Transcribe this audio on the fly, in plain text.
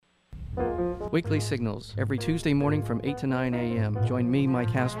Weekly Signals, every Tuesday morning from 8 to 9 a.m. Join me, Mike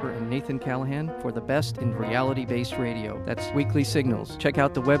Hasper, and Nathan Callahan for the best in reality-based radio. That's Weekly Signals. Check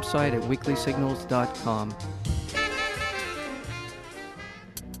out the website at weeklysignals.com.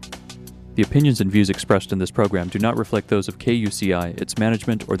 The opinions and views expressed in this program do not reflect those of KUCI, its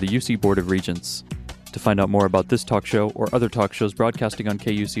management, or the UC Board of Regents. To find out more about this talk show or other talk shows broadcasting on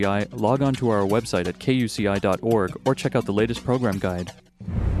KUCI, log on to our website at kuci.org or check out the latest program guide.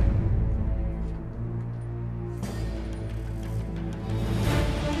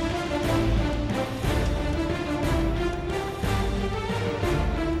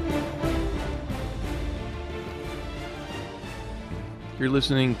 You're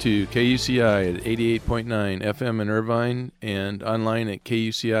listening to KUCI at 88.9 FM in Irvine and online at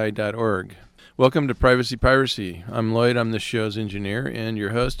kuci.org. Welcome to Privacy Piracy. I'm Lloyd. I'm the show's engineer, and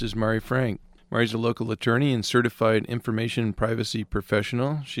your host is Mari Frank. Mari's a local attorney and certified information privacy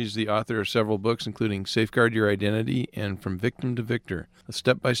professional. She's the author of several books, including Safeguard Your Identity and From Victim to Victor, a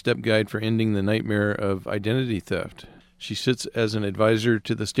step-by-step guide for ending the nightmare of identity theft. She sits as an advisor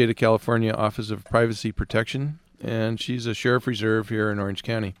to the State of California Office of Privacy Protection, and she's a sheriff reserve here in Orange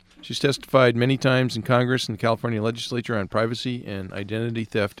County. She's testified many times in Congress and the California legislature on privacy and identity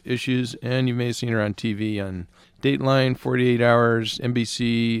theft issues, and you may have seen her on TV on Dateline, 48 Hours,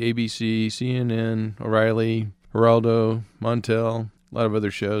 NBC, ABC, CNN, O'Reilly, Geraldo, Montel, a lot of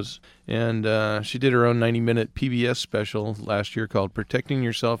other shows. And she did her own 90-minute PBS special last year called Protecting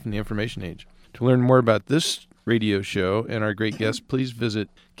Yourself in the Information Age. To learn more about this radio show and our great guests, please visit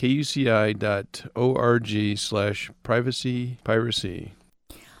kuci.org/privacypiracy.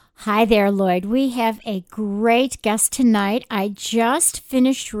 Hi there, Lloyd. We have a great guest tonight. I just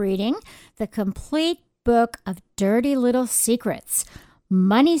finished reading the complete book of Dirty Little Secrets,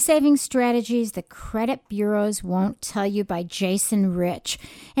 Money-Saving Strategies the Credit Bureaus Won't Tell You by Jason Rich.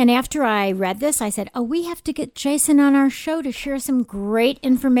 And after I read this, I said, we have to get Jason on our show to share some great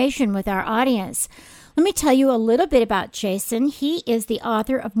information with our audience. Let me tell you a little bit about Jason. He is the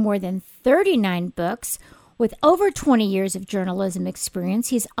author of more than 39 books with over 20 years of journalism experience.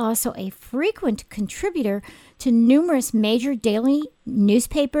 He's also a frequent contributor to numerous major daily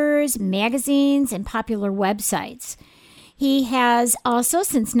newspapers, magazines, and popular websites. He has also,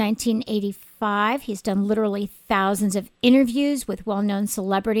 since 1985, he's done literally thousands of interviews with well-known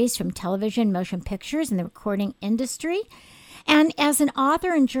celebrities from television, motion pictures, and the recording industry. And as an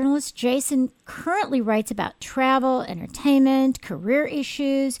author and journalist, Jason currently writes about travel, entertainment, career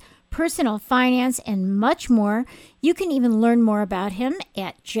issues, personal finance, and much more. You can even learn more about him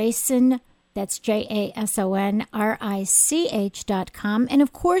at Jason, that's JASONRICH.com, and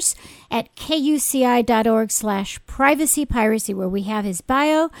of course at kuci.org/privacypiracy, where we have his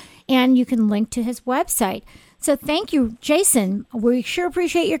bio, and you can link to his website. So thank you, Jason. We sure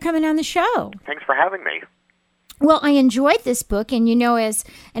appreciate your coming on the show. Thanks for having me. Well, I enjoyed this book, and as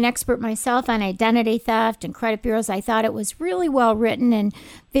an expert myself on identity theft and credit bureaus, I thought it was really well written and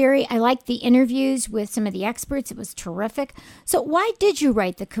I liked the interviews with some of the experts. It was terrific. So why did you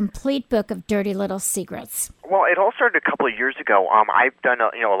write the complete book of Dirty Little Secrets? Well, it all started a couple of years ago. I've done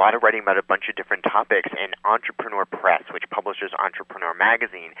a lot of writing about a bunch of different topics, and Entrepreneur Press, which publishes Entrepreneur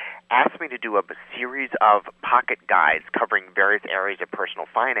Magazine, asked me to do a series of pocket guides covering various areas of personal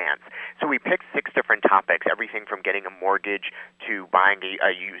finance. So we picked 6 different topics, everything from getting a mortgage to buying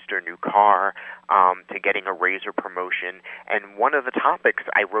a used or new car, to getting a raise or promotion. And one of the topics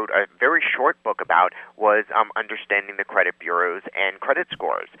I wrote a very short book about was understanding the credit bureaus and credit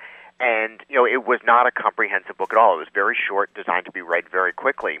scores. And, it was not a comprehensive book at all. It was very short, designed to be read very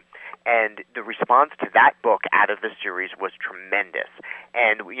quickly. And the response to that book out of the series was tremendous.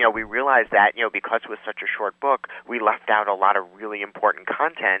 And, we realized that, because it was such a short book, we left out a lot of really important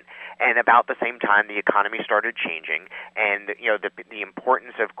content. And about the same time, the economy started changing. And, the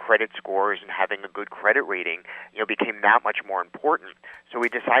importance of credit scores and having a good credit rating, became that much more important. So we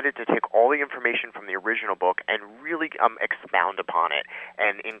decided to take all the information from the original book and really expound upon it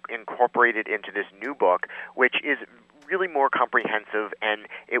and incorporate it into this new book, which is really more comprehensive, and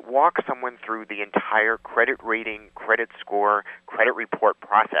it walks someone through the entire credit rating, credit score, credit report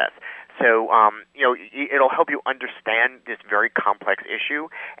process. So, it'll help you understand this very complex issue,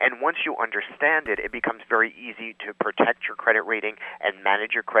 and once you understand it, it becomes very easy to protect your credit rating and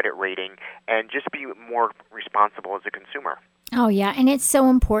manage your credit rating and just be more responsible as a consumer. Oh, yeah, and it's so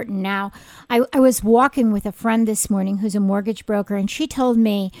important now. I was walking with a friend this morning who's a mortgage broker, and she told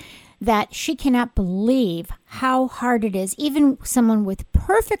me that she cannot believe how hard it is, even someone with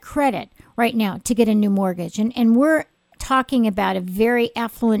perfect credit right now, to get a new mortgage. And we're talking about a very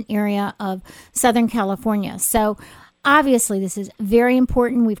affluent area of Southern California. So obviously, this is very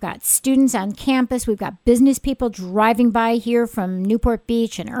important. We've got students on campus. We've got business people driving by here from Newport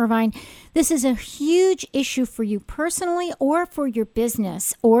Beach and Irvine. This is a huge issue for you personally or for your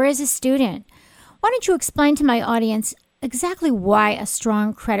business or as a student. Why don't you explain to my audience exactly why a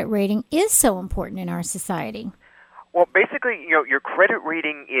strong credit rating is so important in our society? Well, basically, your credit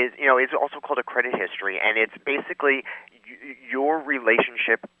rating is also called a credit history, and it's basically your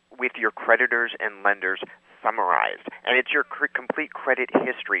relationship with your creditors and lenders summarized, and it's your complete credit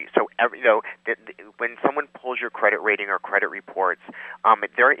history. So, when someone pulls your credit rating or credit reports,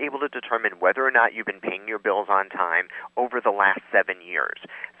 they're able to determine whether or not you've been paying your bills on time over the last 7 years.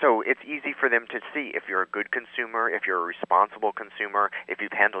 So it's easy for them to see if you're a good consumer, if you're a responsible consumer, if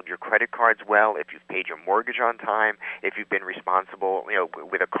you've handled your credit cards well, if you've paid your mortgage on time, if you've been responsible,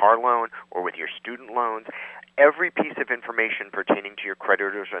 with a car loan or with your student loans. Every piece of information pertaining to your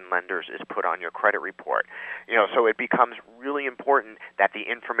creditors and lenders is put on your credit report. So it becomes really important that the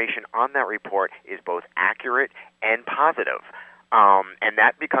information on that report is both accurate and positive. And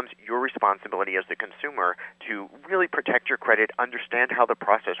that becomes your responsibility as the consumer to really protect your credit, understand how the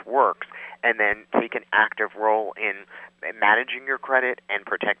process works, and then take an active role in managing your credit and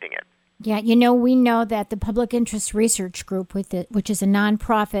protecting it. Yeah, we know that the Public Interest Research Group, which is a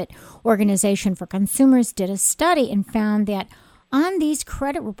nonprofit organization for consumers, did a study and found that on these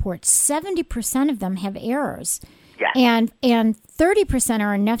credit reports, 70% of them have errors. Yes. And 30%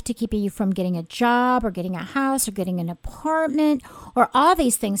 are enough to keep you from getting a job or getting a house or getting an apartment or all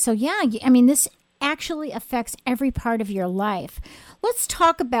these things. So, this actually affects every part of your life. Let's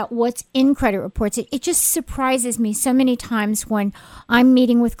talk about what's in credit reports. It just surprises me so many times when I'm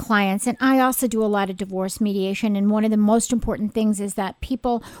meeting with clients, and I also do a lot of divorce mediation, and one of the most important things is that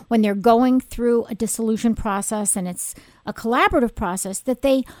people, when they're going through a dissolution process, and it's a collaborative process, that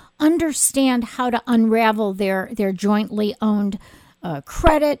they understand how to unravel their jointly owned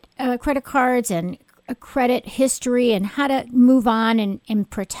credit cards and credit history and how to move on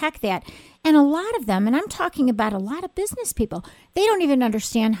and protect that. And a lot of them, and I'm talking about a lot of business people, they don't even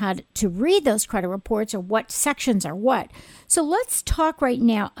understand how to read those credit reports or what sections are what. So let's talk right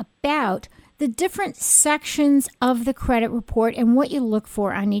now about the different sections of the credit report and what you look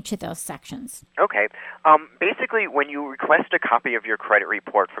for on each of those sections. Okay. Basically, when you request a copy of your credit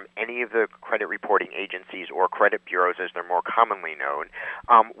report from any of the credit reporting agencies or credit bureaus, as they're more commonly known,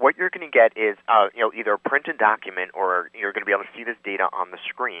 what you're going to get is either a printed document or you're going to be able to see this data on the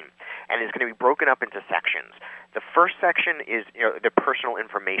screen. And it's going to be broken up into sections. The first section is the personal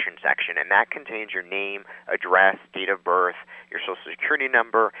information section, and that contains your name, address, date of birth, your Social Security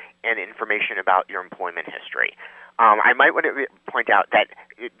number, and information about your employment history. I might want to point out that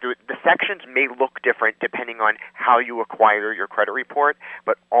the sections may look different depending on how you acquire your credit report,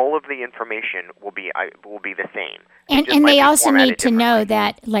 but all of the information will be the same. And they also need to know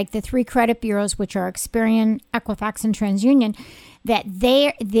that, like the three credit bureaus, which are Experian, Equifax, and TransUnion, that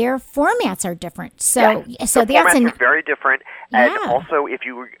their formats are different. So that's formats are very different. Yeah. And also, if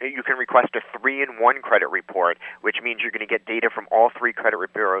you can request a 3-in-1 credit report, which means you're going to get data from all three credit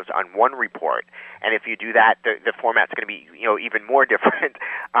bureaus on one report. And if you do that, the format's going to be even more different.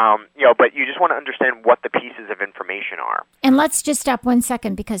 But you just want to understand what the pieces of information are. And let's just stop 1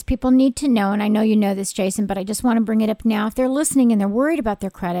 second because people need to know, and I know you know this, Jason, but I just want to bring it up now. If they're listening and they're worried about their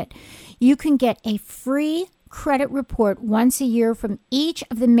credit, you can get a free credit report once a year from each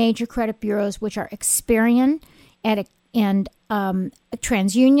of the major credit bureaus, which are Experian and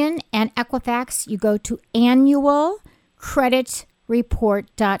TransUnion and Equifax. You go to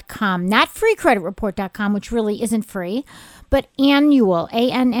annualcreditreport.com, not freecreditreport.com, which really isn't free, but annual,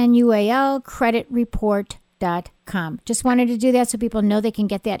 ANNUAL, creditreport.com. Just wanted to do that so people know they can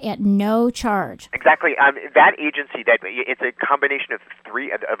get that at no charge. Exactly. That agency, it's a combination of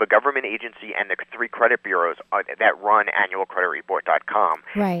a government agency and the three credit bureaus that run annualcreditreport.com.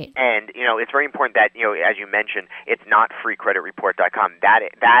 Right. And it's very important that as you mentioned, it's not freecreditreport.com.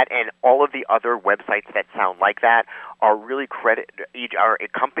 That and all of the other websites that sound like that are really are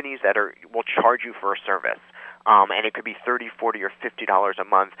companies that will charge you for a service. And it could be $30, $40, or $50 a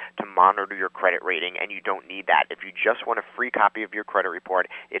month to monitor your credit rating, and you don't need that. If you just want a free copy of your credit report,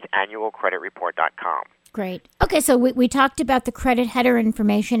 it's annualcreditreport.com. Great. Okay, so we talked about the credit header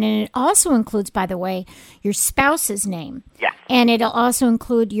information, and it also includes, by the way, your spouse's name. Yes. And it'll also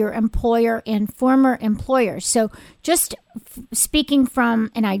include your employer and former employer. So just speaking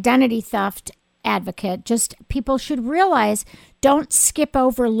from an identity theft advocate, just people should realize don't skip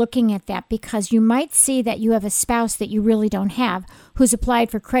over looking at that, because you might see that you have a spouse that you really don't have who's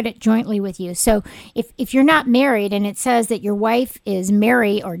applied for credit jointly with you. So if you're not married and it says that your wife is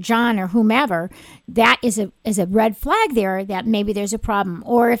Mary or John or whomever, that is a red flag there that maybe there's a problem.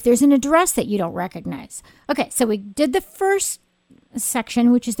 Or if there's an address that you don't recognize. Okay, so we did the first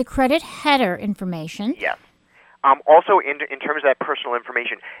section, which is the credit header information. Yes. Also, in terms of that personal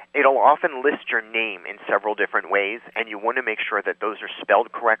information, it'll often list your name in several different ways, and you want to make sure that those are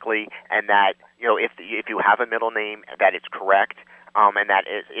spelled correctly, and that, you know, if you have a middle name, that it's correct, and that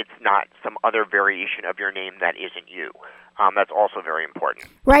it's not some other variation of your name that isn't you. That's also very important.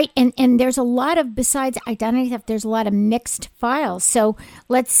 Right, and there's a lot of, besides identity theft, there's a lot of mixed files. So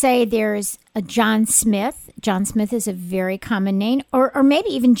let's say there's a John Smith. John Smith is a very common name, or maybe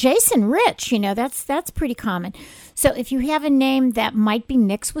even Jason Rich. You know, that's pretty common. So if you have a name that might be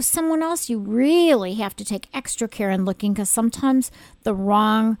mixed with someone else, you really have to take extra care in looking, because sometimes the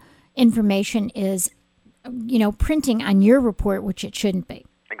wrong information is, you know, printing on your report, which it shouldn't be.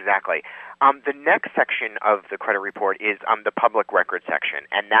 Exactly. The next section of the credit report is the public record section,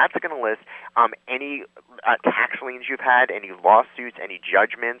 and that's going to list any tax liens you've had, any lawsuits, any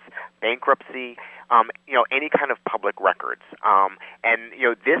judgments, bankruptcy, you know, any kind of public records. And you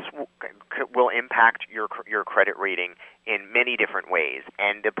know, this will impact your credit rating in many different ways.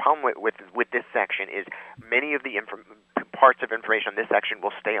 And the problem with this section is many of the parts of information on this section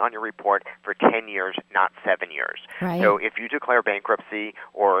will stay on your report for 10 years, not 7 years. Right. So if you declare bankruptcy,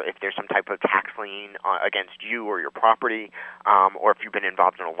 or if there's some type of tax lien against you or your property, or if you've been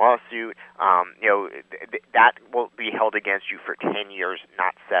involved in a lawsuit, you know, that will be held against you for 10 years,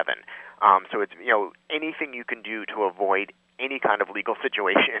 not 7. So it's, you know, anything you can do to avoid any kind of legal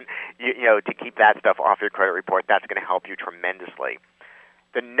situation, you know, to keep that stuff off your credit report, that's going to help you tremendously.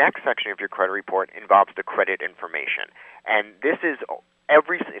 The next section of your credit report involves the credit information, and this is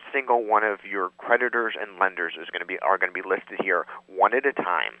every single one of your creditors and lenders are going to be listed here one at a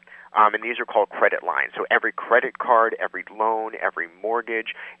time, and these are called credit lines. So every credit card, every loan, every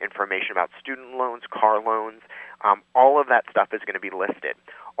mortgage, information about student loans, car loans, all of that stuff is going to be listed.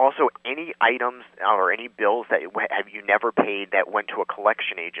 Also, any items or any bills that have you never paid that went to a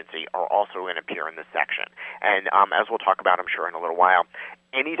collection agency are also going to appear in this section. And as we'll talk about, I'm sure, in a little while,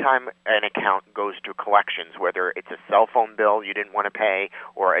 anytime an account goes to collections, whether it's a cell phone bill you didn't want to pay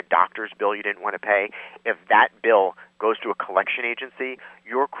or a doctor's bill you didn't want to pay, if that bill goes to a collection agency,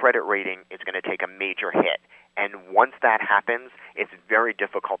 your credit rating is going to take a major hit. And once that happens, it's very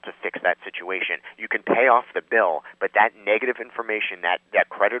difficult to fix that situation. You can pay off the bill, but that negative information that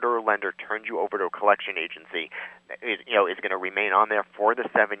creditor or lender turned you over to a collection agency is going to remain on there for the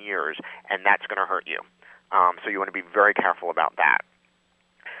 7 years, and that's going to hurt you. So you want to be very careful about that.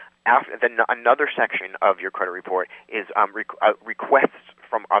 Another section of your credit report is requests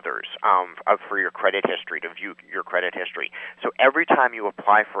from others for your credit history, to view your credit history. So every time you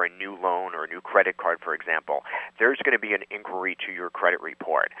apply for a new loan or a new credit card, for example, there's going to be an inquiry to your credit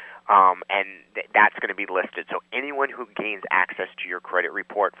report, and that's going to be listed. So anyone who gains access to your credit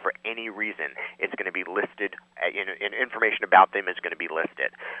report for any reason, it's going to be listed, information about them is going to be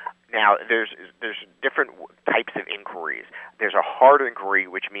listed. Now, there's different types of inquiries. There's a hard inquiry,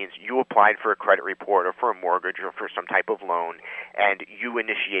 which means you applied for a credit report or for a mortgage or for some type of loan, and you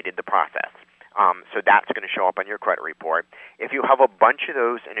initiated the process. So that's going to show up on your credit report. If you have a bunch of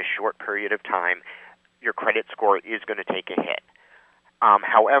those in a short period of time, your credit score is going to take a hit.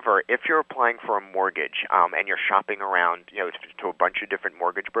 However, if you're applying for a mortgage and you're shopping around, to a bunch of different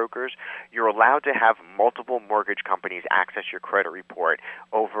mortgage brokers, you're allowed to have multiple mortgage companies access your credit report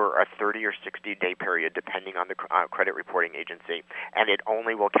over a 30 or 60-day period, depending on the credit reporting agency, and it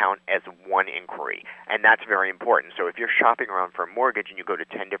only will count as one inquiry, and that's very important. So if you're shopping around for a mortgage and you go to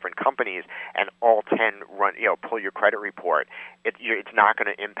 10 different companies and all 10 pull your credit report, it's not going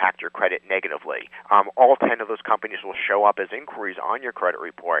to impact your credit negatively. All 10 of those companies will show up as inquiries on your credit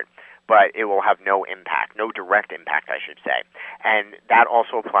report, but it will have no impact, no direct impact, I should say. And that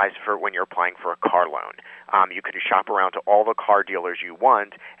also applies for when you're applying for a car loan. You can shop around to all the car dealers you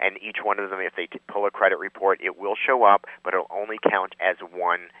want, and each one of them, if they pull a credit report, it will show up, but it'll only count as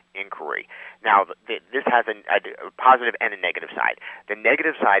one inquiry. Now, this has a positive and a negative side. The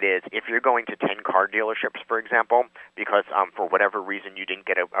negative side is if you're going to 10 car dealerships, for example, because for whatever reason you didn't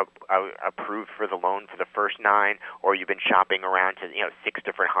get approved for the loan for the first 9, or you've been shopping around to 6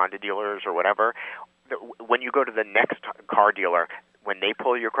 different Honda dealers or whatever, when you go to the next car dealer, when they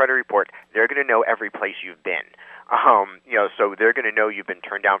pull your credit report, they're going to know every place you've been. So they're going to know you've been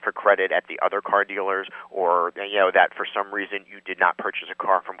turned down for credit at the other car dealers, or that for some reason you did not purchase a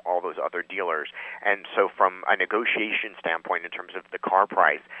car from all those other dealers. And so, from a negotiation standpoint, in terms of the car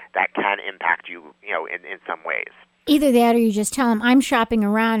price, that can impact you, in some ways. Either that, or you just tell them, I'm shopping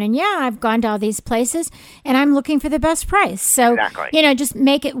around, and I've gone to all these places, and I'm looking for the best price. So, exactly. Just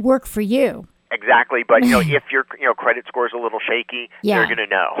make it work for you. Exactly, but if your credit score is a little shaky, you're going to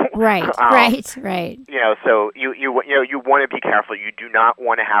know. Right, right. So you want to be careful. You do not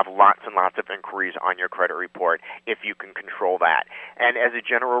want to have lots and lots of inquiries on your credit report if you can control that. And as a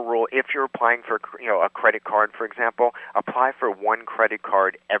general rule, if you're applying for a credit card, for example, apply for one credit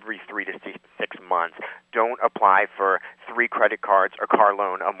card every 3 to 6 months. Don't apply for 3 credit cards, a car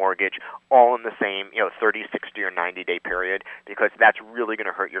loan, a mortgage, all in the same 30, 60, or 90-day period, because that's really going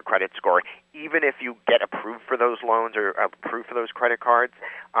to hurt your credit score. Even if you get approved for those loans or approved for those credit cards,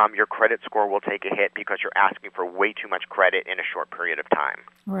 your credit score will take a hit because you're asking for way too much credit in a short period of time.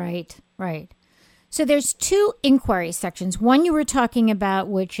 Right. So there's 2 inquiry sections. One you were talking about,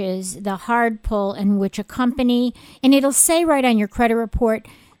 which is the hard pull, in which a company, and it'll say right on your credit report,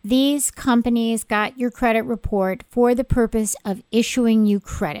 these companies got your credit report for the purpose of issuing you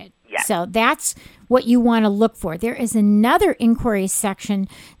credit. Yes. So that's what you want to look for. There is another inquiry section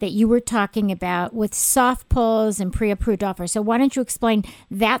that you were talking about with soft pulls and pre-approved offers. So why don't you explain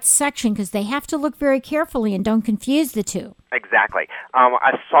that section, because they have to look very carefully and don't confuse the two. Exactly.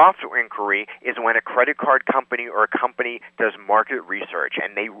 A soft inquiry is when a credit card company or a company does market research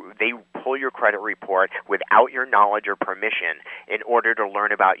and they pull your credit report without your knowledge or permission in order to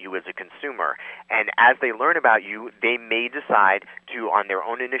learn about you as a consumer. And as they learn about you, they may decide to, on their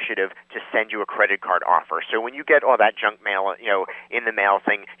own initiative, to send you a credit card offer. So when you get all that junk mail, in the mail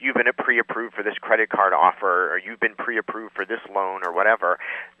saying you've been pre-approved for this credit card offer, or you've been pre-approved for this loan, or whatever,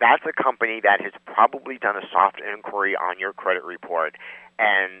 that's a company that has probably done a soft inquiry on your credit report,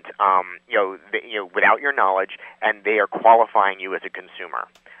 and without your knowledge, and they are qualifying you as a consumer.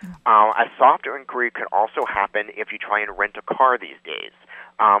 A soft inquiry could also happen if you try and rent a car these days,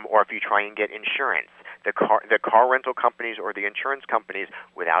 or if you try and get insurance. The car rental companies or the insurance companies,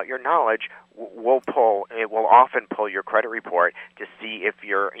 without your knowledge, will often pull your credit report to see if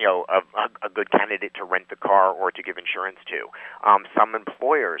you're a good candidate to rent the car or to give insurance to. Some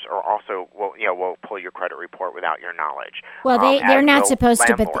employers are also will pull your credit report without your knowledge. Well, they're not supposed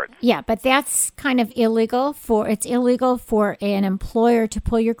landlords. to, but that's kind of illegal. It's illegal for an employer to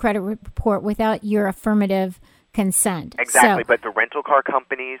pull your credit report without your affirmative consent. Exactly, but the rental car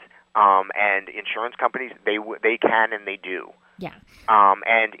companies and insurance companies, they can and they do. Yeah.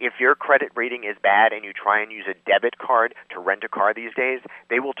 And if your credit rating is bad and you try and use a debit card to rent a car these days,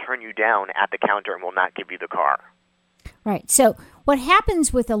 they will turn you down at the counter and will not give you the car. Right. So what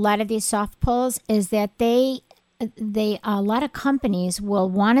happens with a lot of these soft pulls is that a lot of companies will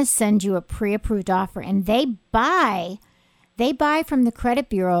want to send you a pre-approved offer, and they buy from the credit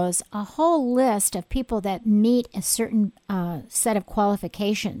bureaus a whole list of people that meet a certain set of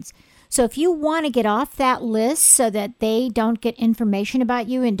qualifications. So if you want to get off that list so that they don't get information about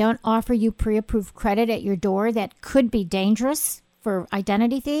you and don't offer you pre-approved credit at your door that could be dangerous for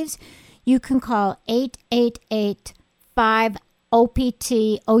identity thieves, you can call 888-5-OPT-OUT,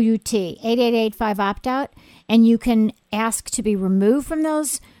 888-5-OPT-OUT, and you can ask to be removed from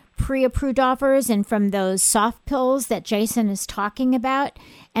those pre-approved offers and from those soft pills that Jason is talking about,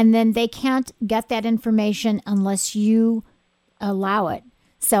 and then they can't get that information unless you allow it.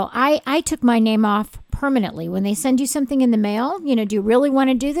 So I took my name off permanently. When they send you something in the mail, do you really want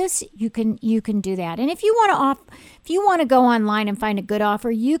to do this? You can do that. And if you want to go online and find a good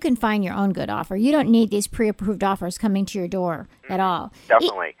offer, you can find your own good offer. You don't need these pre-approved offers coming to your door at all.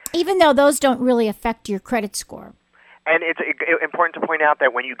 Definitely. Even though those don't really affect your credit score. And it's important to point out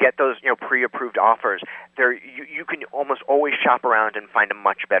that when you get those pre-approved offers, you can almost always shop around and find a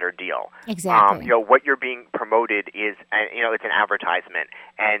much better deal. Exactly. What you're being promoted is it's an advertisement,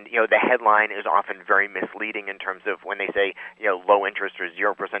 and the headline is often very misleading in terms of when they say low interest or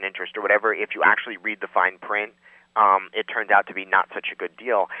 0% interest or whatever. If you actually read the fine print, it turns out to be not such a good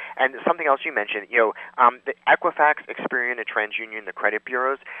deal. And something else you mentioned, the Equifax, Experian, and TransUnion, the credit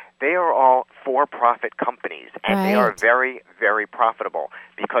bureaus, they are all for-profit companies, and They are very, very profitable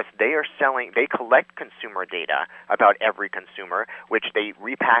because they collect consumer data about every consumer, which they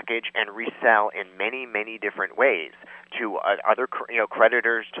repackage and resell in many, many different ways to other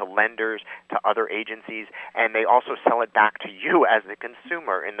creditors, to lenders, to other agencies, and they also sell it back to you as the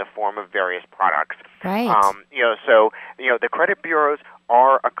consumer in the form of various products. Right. So the credit bureaus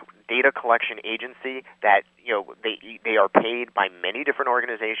data collection agency that they are paid by many different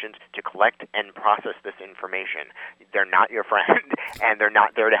organizations to collect and process this information. They're not your friend, and they're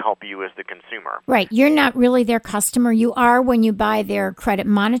not there to help you as the consumer. Right. You're not really their customer. You are when you buy their credit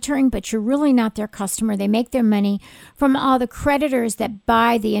monitoring, but you're really not their customer. They make their money from all the creditors that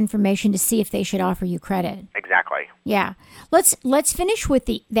buy the information to see if they should offer you credit. Exactly. Yeah. Let's finish with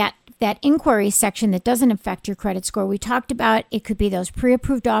that inquiry section that doesn't affect your credit score. We talked about it could be those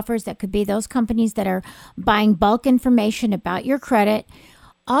pre-approved offers, that could be those companies that are buying bulk information about your credit.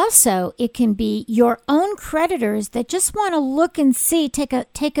 Also, it can be your own creditors that just want to look and see, take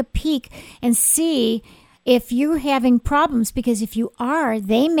a peek and see if you're having problems, because if you are,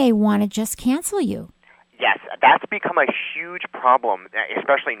 they may want to just cancel you. Yes, that's become a huge problem,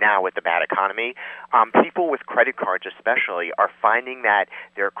 especially now with the bad economy. People with credit cards especially are finding that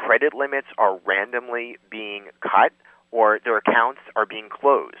their credit limits are randomly being cut, or their accounts are being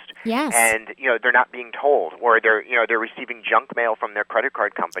closed. Yes. And, they're not being told, or they're receiving junk mail from their credit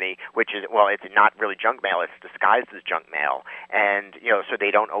card company, which is, well, it's not really junk mail, it's disguised as junk mail. And, so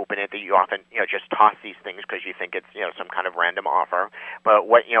they don't open it. You often, just toss these things because you think it's, some kind of random offer. But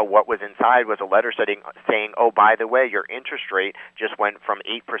what was inside was a letter saying, oh, by the way, your interest rate just went from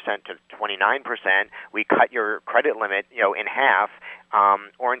 8% to 29%. We cut your credit limit, in half.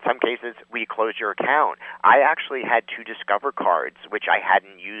 Or in some cases, we closed your account. I actually had 2 Discover cards, which I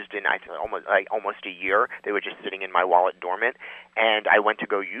hadn't used in almost a year. They were just sitting in my wallet dormant, and I went to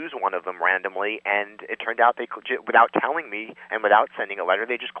go use one of them randomly, and it turned out without telling me and without sending a letter,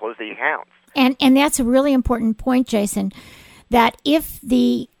 they just closed the accounts. And that's a really important point, Jason, that if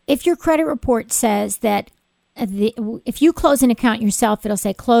your credit report says that if you close an account yourself, it'll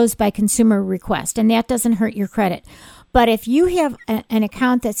say closed by consumer request, and that doesn't hurt your credit. But if you have an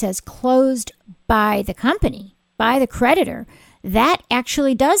account that says closed by the company, by the creditor, that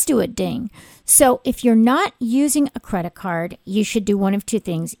actually does do a ding. So if you're not using a credit card, you should do one of 2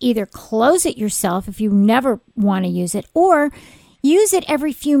 things. Either close it yourself if you never want to use it, or use it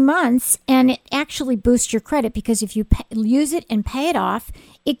every few months, and it actually boosts your credit, because if you use it and pay it off,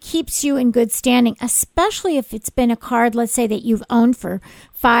 it keeps you in good standing, especially if it's been a card, let's say, that you've owned for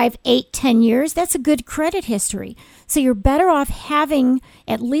 5, 8, 10 years. That's a good credit history. So you're better off having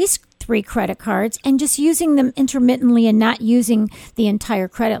at least 3 credit cards and just using them intermittently and not using the entire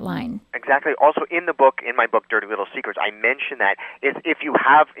credit line. Exactly. Also, in my book, Dirty Little Secrets, I mention that if you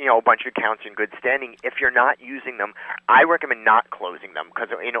have a bunch of accounts in good standing, if you're not using them, I recommend not closing them, because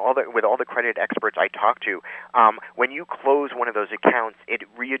with all the credit experts I talk to, when you close one of those accounts, it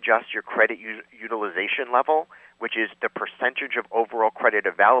readjusts your credit utilization level, which is the percentage of overall credit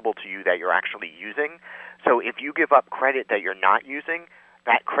available to you that you're actually using. So if you give up credit that you're not using,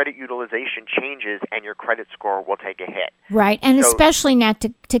 that credit utilization changes and your credit score will take a hit. Right, and so, especially not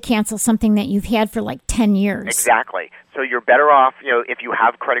to cancel something that you've had for like 10 years. Exactly. So you're better off, if you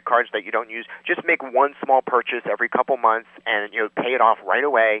have credit cards that you don't use, just make one small purchase every couple months and, pay it off right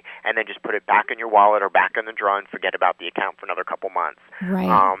away, and then just put it back in your wallet or back in the drawer and forget about the account for another couple months. Right.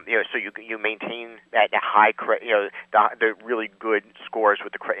 So you maintain that high credit, the really good scores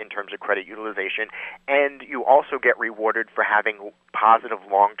with in terms of credit utilization, and you also get rewarded for having positive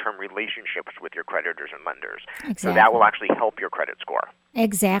long-term relationships with your creditors and lenders. Exactly. So that will actually help your credit score.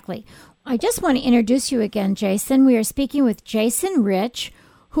 Exactly. I just want to introduce you again, Jason. We are speaking with Jason Rich,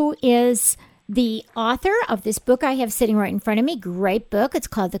 who is the author of this book I have sitting right in front of me. Great book. It's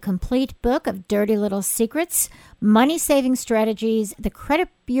called The Complete Book of Dirty Little Secrets, Money-Saving Strategies the Credit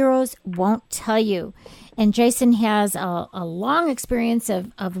Bureaus Won't Tell You. And Jason has a long experience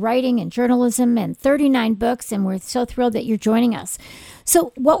of writing and journalism and 39 books, and we're so thrilled that you're joining us.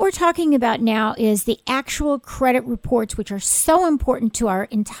 So what we're talking about now is the actual credit reports, which are so important to our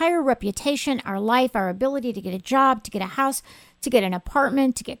entire reputation, our life, our ability to get a job, to get a house, to get an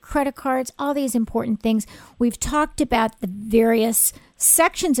apartment, to get credit cards, all these important things. We've talked about the various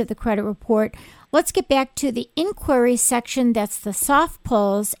sections of the credit report. Let's get back to the inquiry section. That's the soft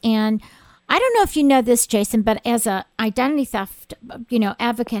pulls. And I don't know if you know this, Jason, but as a identity theft,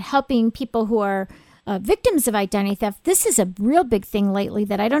 advocate helping people who are victims of identity theft, this is a real big thing lately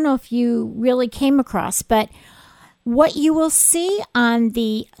that I don't know if you really came across. But what you will see on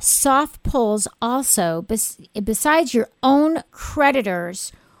the soft pulls also, besides your own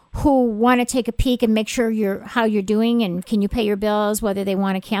creditors who want to take a peek and make sure how you're doing and can you pay your bills, whether they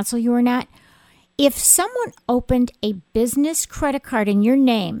want to cancel you or not, if someone opened a business credit card in your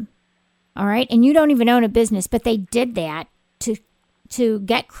name, all right, and you don't even own a business, but they did that to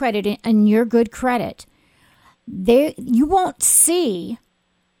get credit in your good credit, you won't see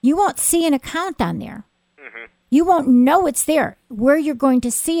an account on there. You won't know it's there. Where you're going to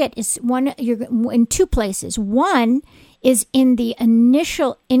see it is you're in two places. One is in the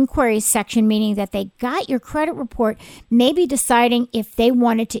initial inquiry section, meaning that they got your credit report, maybe deciding if they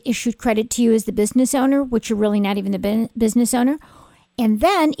wanted to issue credit to you as the business owner, which you're really not even the business owner. And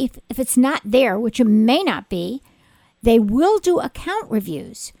then if it's not there, which it may not be, they will do account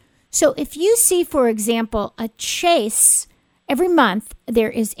reviews. So if you see, for example, a Chase, every month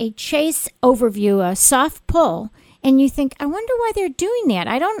there is a Chase overview, a soft pull, and you think, I wonder why they're doing that.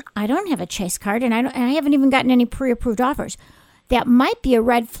 I don't have a Chase card, and I haven't even gotten any pre-approved offers. That might be a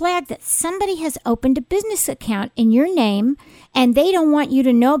red flag that somebody has opened a business account in your name, and they don't want you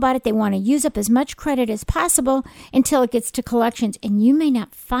to know about it. They want to use up as much credit as possible until it gets to collections, and you may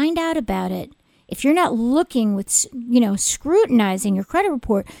not find out about it. If you're not looking with, scrutinizing your credit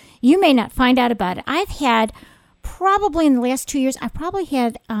report, you may not find out about it. I've had probably in the last 2 years, I've probably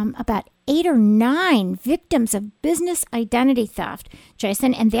had about 8 or 9 victims of business identity theft,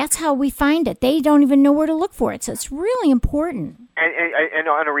 Jason, and that's how we find it. They don't even know where to look for it, so it's really important. And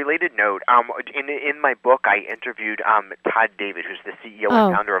on a related note, in my book, I interviewed Todd David, who's the CEO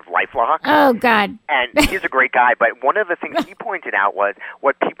and founder of LifeLock. Oh, God. And he's a great guy, but one of the things he pointed out was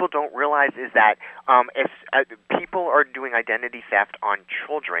what people don't realize is that people are doing identity theft on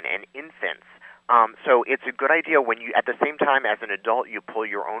children and infants. So it's a good idea when you, at the same time as an adult, you pull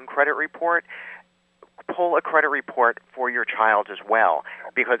your own credit report, pull a credit report for your child as well,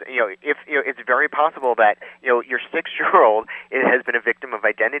 because if it's very possible that your 6-year-old has been a victim of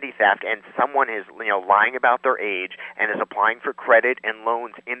identity theft, and someone is lying about their age and is applying for credit and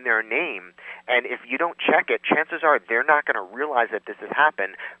loans in their name, and if you don't check it, chances are they're not going to realize that this has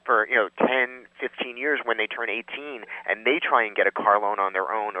happened for 10, 15 years when they turn 18 and they try and get a car loan on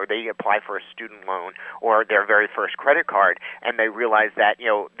their own, or they apply for a student loan or their very first credit card, and they realize that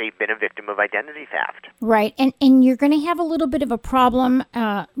they've been a victim of identity theft. Right, and you're going to have a little bit of a problem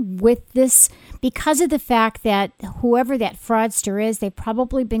with this because of the fact that whoever that fraudster is, they've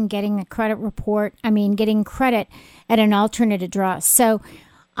probably been getting a credit report, getting credit at an alternate address. So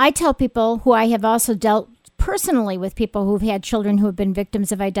I tell people who I have also dealt personally with people who've had children who have been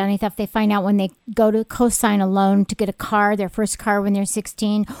victims of identity theft, they find out when they go to co-sign a loan to get a car, their first car when they're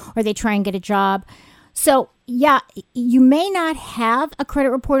 16, or they try and get a job. So, yeah, you may not have a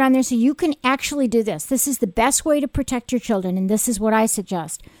credit report on there, so you can actually do this. This is the best way to protect your children, and this is what I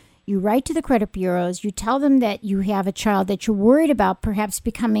suggest. You write to the credit bureaus. You tell them that you have a child that you're worried about perhaps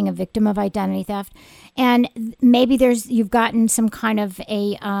becoming a victim of identity theft, and maybe you've gotten some kind of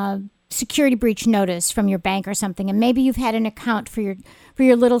a security breach notice from your bank or something, and maybe you've had an account for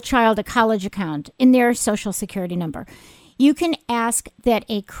your little child, a college account, in their social security number. You can ask that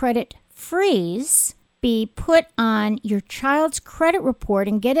a credit freeze be put on your child's credit report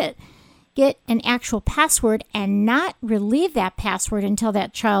and get an actual password and not relieve that password until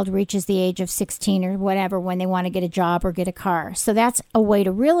that child reaches the age of 16 or whatever when they want to get a job or get a car. So that's a way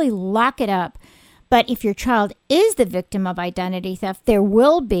to really lock it up. But if your child is the victim of identity theft, there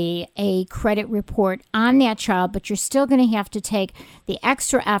will be a credit report on that child, but you're still going to have to take the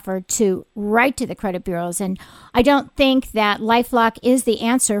extra effort to write to the credit bureaus. And I don't think that LifeLock is the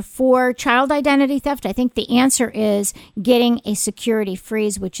answer for child identity theft. I think the answer is getting a security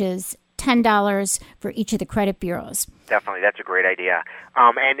freeze, which is $10 for each of the credit bureaus. Definitely, that's a great idea.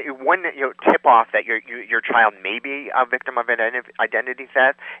 And one tip off that your child may be a victim of identity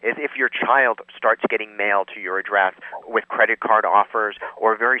theft is if your child starts getting mail to your address with credit card offers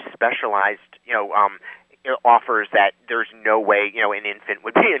or very specialized offers that there's no way an infant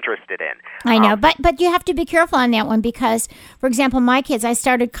would be interested in. I know, but you have to be careful on that one because, for example, my kids, I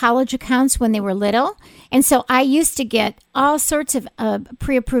started college accounts when they were little, and so I used to get all sorts of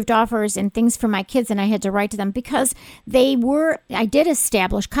pre-approved offers and things for my kids, and I had to write to them because I did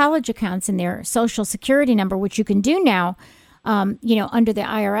establish college accounts in their social security number, which you can do now, under the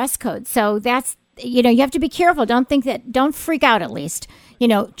IRS code. So that's, you have to be careful. Don't freak out at least.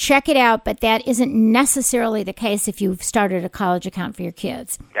 Check it out, but that isn't necessarily the case if you've started a college account for your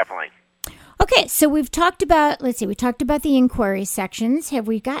kids. Definitely. Okay, so we've talked about, we talked about the inquiry sections. Have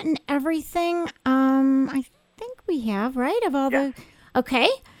we gotten everything? I think we have, right? Of all the, okay.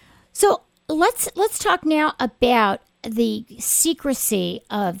 So let's talk now about the secrecy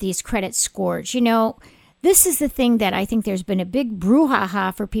of these credit scores. This is the thing that I think there's been a big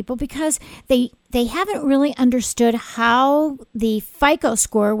brouhaha for people because they haven't really understood how the FICO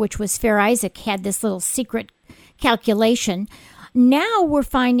score, which was Fair Isaac, had this little secret calculation. Now we're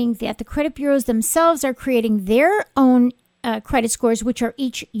finding that the credit bureaus themselves are creating their own credit scores, which are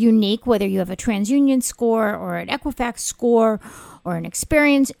each unique, whether you have a TransUnion score or an Equifax score or an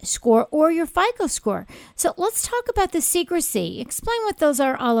Experian score or your FICO score. So let's talk about the secrecy. Explain what those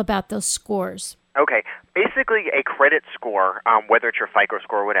are all about, those scores. Basically, a credit score, whether it's your FICO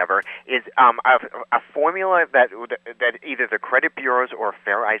score or whatever, is a formula that either the credit bureaus or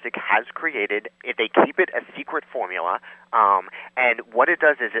Fair Isaac has created. They keep it a secret formula, and what it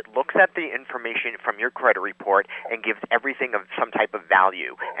does is it looks at the information from your credit report and gives everything of some type of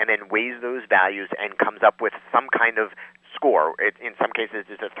value, and then weighs those values and comes up with some kind of score. In some cases,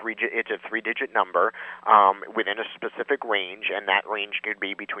 it's a three-digit number within a specific range, and that range could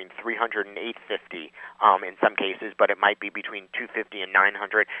be between 300 and 850 in some cases, but it might be between 250 and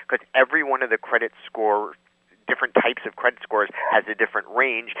 900, because every one of the credit score, different types of credit scores, has a different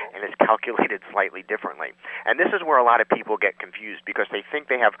range and is calculated slightly differently. And this is where a lot of people get confused, because they think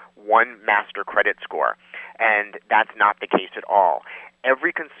they have one master credit score, and that's not the case at all.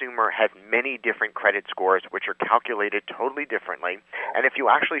 Every consumer has many different credit scores which are calculated totally differently, and if you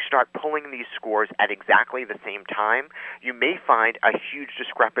actually start pulling these scores at exactly the same time, you may find a huge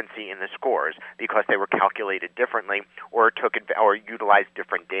discrepancy in the scores because they were calculated differently or utilized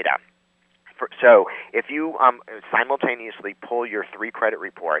different data. So if you simultaneously pull your 3 credit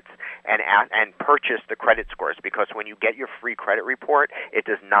reports and purchase the credit scores, because when you get your free credit report, it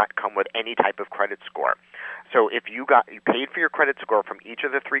does not come with any type of credit score. So if you paid for your credit score from each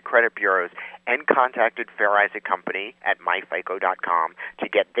of the 3 credit bureaus and contacted Fair Isaac Company at myfico.com to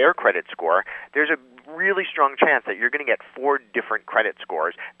get their credit score, there's a really strong chance that you're going to get 4 different credit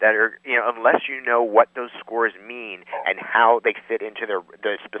scores that are, unless you know what those scores mean and how they fit into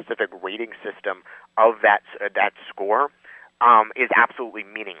the specific rating system of that score, is absolutely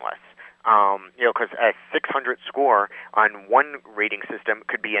meaningless. Because a 600 score on one rating system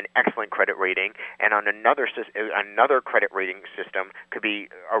could be an excellent credit rating, and on another credit rating system could be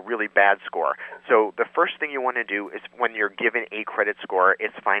a really bad score. So the first thing you want to do is, when you're given a credit score, is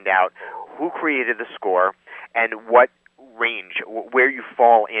find out who created the score and what range, where you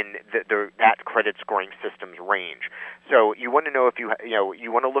fall in that credit scoring system's range. So you want to know if you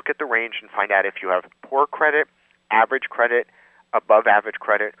want to look at the range and find out if you have poor credit, average credit, above average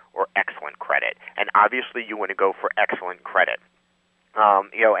credit, or excellent credit. And obviously you want to go for excellent credit.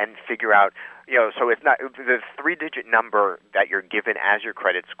 And figure out, so it's not, the 3-digit number that you're given as your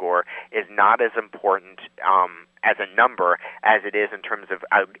credit score is not as important as a number as it is in terms of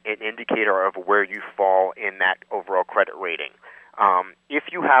an indicator of where you fall in that overall credit rating. If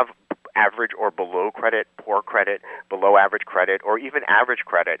you have average or below credit, poor credit, below average credit, or even average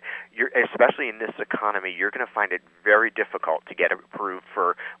credit, especially in this economy, you're going to find it very difficult to get approved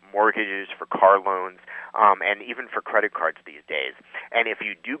for mortgages, for car loans, and even for credit cards these days. And if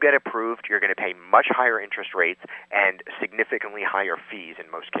you do get approved, you're going to pay much higher interest rates and significantly higher fees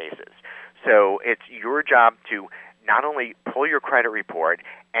in most cases. So it's your job to not only pull your credit report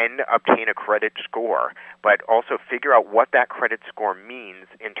and obtain a credit score, but also figure out what that credit score means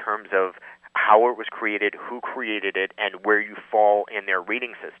in terms of how it was created, who created it, and where you fall in their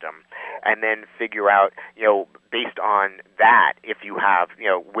rating system. And then figure out, based on that, if you have,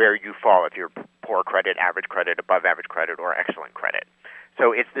 where you fall, if you're poor credit, average credit, above average credit, or excellent credit.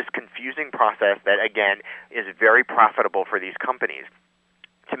 So it's this confusing process that, again, is very profitable for these companies.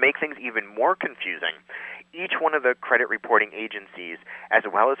 To make things even more confusing, each one of the credit reporting agencies, as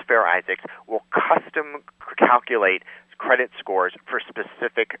well as Fair Isaacs, will custom calculate credit scores for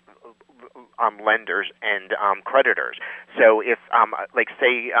specific lenders and creditors. So if,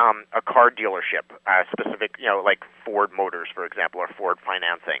 say, a car dealership, specific, like Ford Motors, for example, or Ford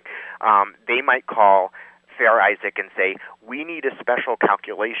Financing, they might call Fair Isaac and say, we need a special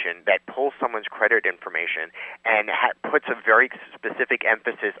calculation that pulls someone's credit information and puts a very specific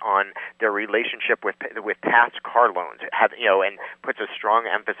emphasis on their relationship with past car loans, and puts a strong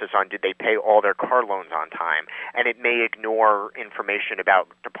emphasis on did they pay all their car loans on time, and it may ignore information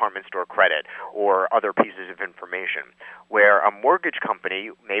about department store credit or other pieces of information. Where a mortgage company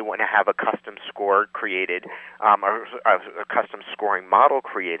may want to have a custom score created, a custom scoring model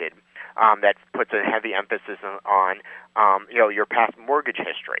created, that puts a heavy emphasis on your past mortgage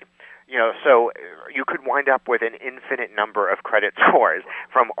history. So you could wind up with an infinite number of credit scores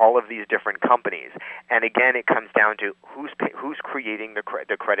from all of these different companies. And again, it comes down to who's creating the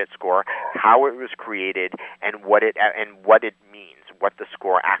credit score, how it was created, and what it means, what the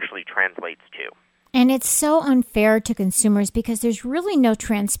score actually translates to. And it's so unfair to consumers because there's really no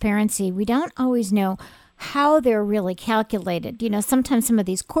transparency. We don't always know how they're really calculated. Sometimes some of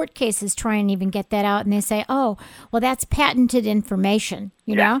these court cases try and even get that out, and they say, oh, well, that's patented information,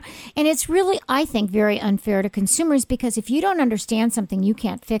 you know? And it's really, I think, very unfair to consumers, because if you don't understand something, you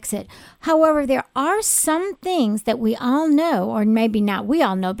can't fix it. However, there are some things that we all know, or maybe not we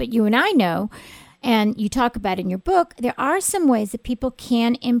all know, but you and I know, and you talk about in your book, there are some ways that people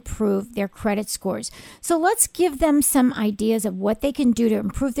can improve their credit scores. So let's give them some ideas of what they can do to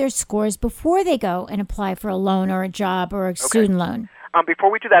improve their scores before they go and apply for a loan or a job or a student loan.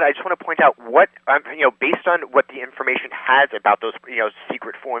 Before we do that, I just want to point out what, based on what the information has about those,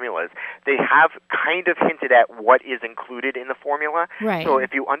 secret formulas, they have kind of hinted at what is included in the formula. Right. So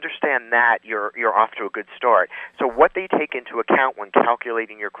if you understand that, you're off to a good start. So what they take into account when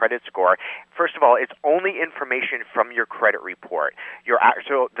calculating your credit score, first of all, it's only information from your credit report.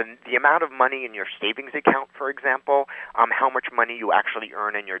 So the amount of money in your savings account, for example, how much money you actually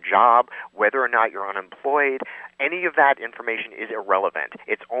earn in your job, whether or not you're unemployed, any of that information is irrelevant.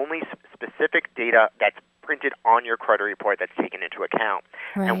 It's only specific data that's printed on your credit report that's taken into account.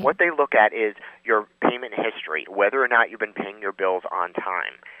 Right. And what they look at is your payment history, whether or not you've been paying your bills on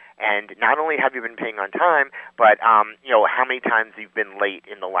time. And not only have you been paying on time, but how many times you've been late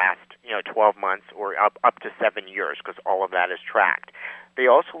in the last 12 months or up to 7 years, because all of that is tracked. They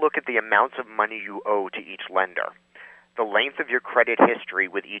also look at the amounts of money you owe to each lender, the length of your credit history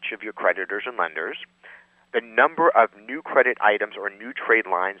with each of your creditors and lenders, the number of new credit items or new trade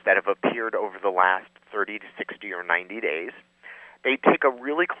lines that have appeared over the last 30 to 60 or 90 days. They take a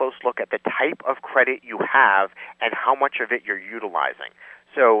really close look at the type of credit you have and how much of it you're utilizing.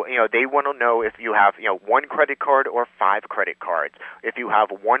 So, they want to know if you have, one credit card or 5 credit cards, if you have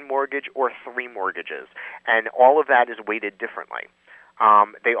 1 mortgage or 3 mortgages, and all of that is weighted differently.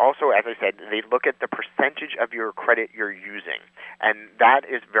 They also, as I said, they look at the percentage of your credit you're using, and that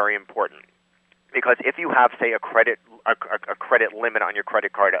is very important. Because if you have, say, a credit limit on your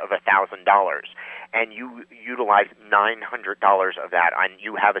credit card of $1,000, and you utilize $900 of that, and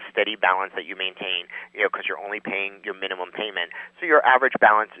you have a steady balance that you maintain, because you're only paying your minimum payment, so your average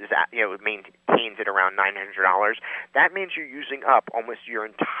balance is maintains at around $900. That means you're using up almost your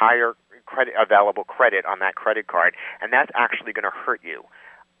entire available credit on that credit card, and that's actually going to hurt you.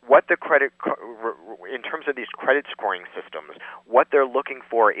 What the in terms of these credit scoring systems, what they're looking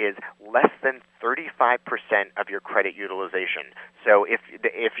for is less than 35% of your credit utilization. So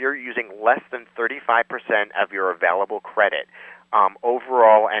if you're using less than 35% of your available credit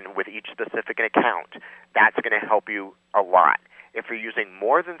overall and with each specific account, that's going to help you a lot. If you're using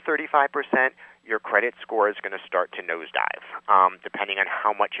more than 35%, your credit score is going to start to nosedive, depending on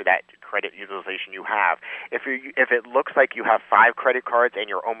how much of that credit utilization you have. If it looks like you have 5 credit cards and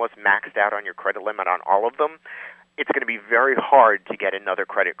you're almost maxed out on your credit limit on all of them, it's going to be very hard to get another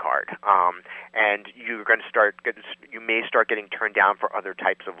credit card, and you may start getting turned down for other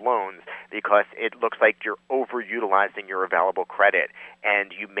types of loans because it looks like you're overutilizing your available credit,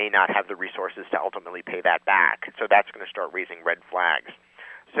 and you may not have the resources to ultimately pay that back. So that's going to start raising red flags.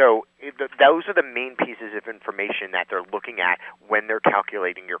 So those are the main pieces of information that they're looking at when they're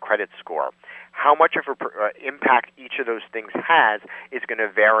calculating your credit score. How much of an impact each of those things has is going to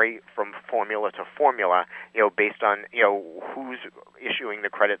vary from formula to formula, based on who's issuing the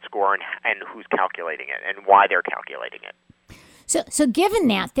credit score and who's calculating it and why they're calculating it. So given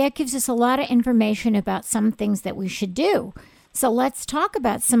that gives us a lot of information about some things that we should do. So let's talk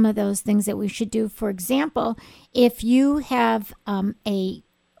about some of those things that we should do. For example, if you have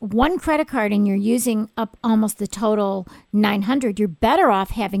one credit card and you're using up almost the total $900, you're better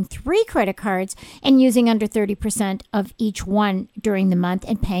off having 3 credit cards and using under 30% of each one during the month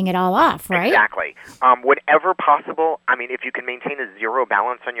and paying it all off, right? Exactly. Whenever possible, if you can maintain a 0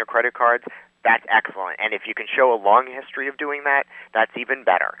 balance on your credit cards, that's excellent. And if you can show a long history of doing that, that's even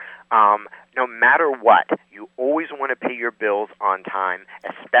better. No matter what, you always want to pay your bills on time,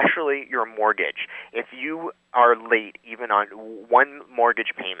 especially your mortgage. If you are late even on one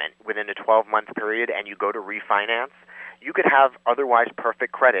mortgage payment within a 12-month period and you go to refinance, you could have otherwise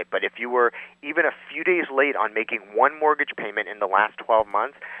perfect credit, but if you were even a few days late on making one mortgage payment in the last 12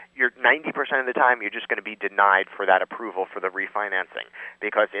 months, you're 90% of the time you're just going to be denied for that approval for the refinancing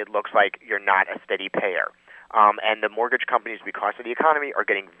because it looks like you're not a steady payer. And the mortgage companies, because of the economy, are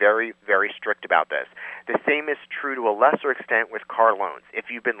getting very, very strict about this. The same is true to a lesser extent with car loans. If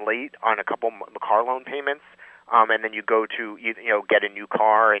you've been late on a couple car loan payments, and then you go to get a new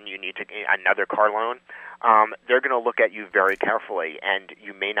car and you need another car loan, they're going to look at you very carefully, and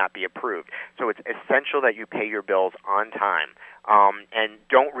you may not be approved. So it's essential that you pay your bills on time, and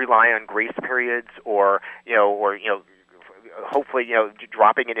don't rely on grace periods or hopefully,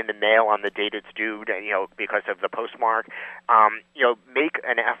 dropping it in the mail on the date it's due, because of the postmark. Make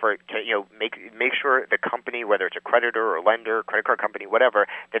an effort to, make sure the company, whether it's a creditor or lender, credit card company, whatever,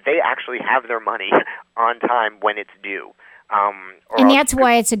 that they actually have their money on time when it's due. And that's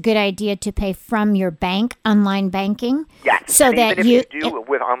why it's a good idea to pay from your bank, online banking. Yes. So and that even if you do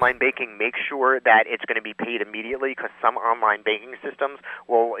with online banking, make sure that it's going to be paid immediately, because some online banking systems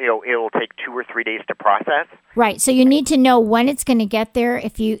will, it'll take 2 or 3 days to process. Right. So you need to know when it's going to get there.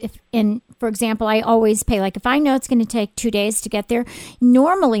 For example, I always pay, like if I know it's going to take 2 days to get there,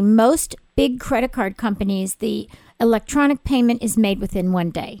 normally most big credit card companies, the electronic payment is made within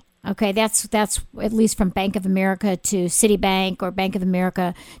 1 day. Okay, that's at least from Bank of America to Citibank or Bank of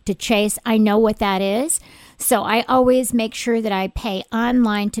America to Chase. I know what that is. So I always make sure that I pay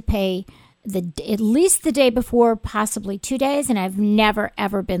online to pay at least the day before, possibly 2 days, and I've never,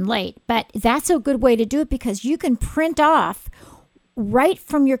 ever been late. But that's a good way to do it because you can print off right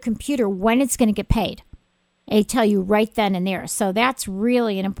from your computer when it's going to get paid. They tell you right then and there. So that's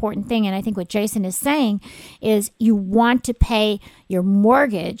really an important thing. And I think what Jason is saying is you want to pay your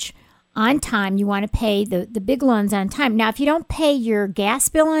mortgage on time. You want to pay the big loans on time. Now, if you don't pay your gas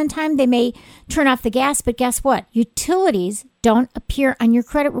bill on time, they may turn off the gas. But guess what? Utilities don't appear on your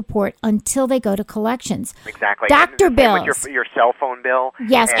credit report until they go to collections. Exactly. Doctor bills. With your cell phone bill.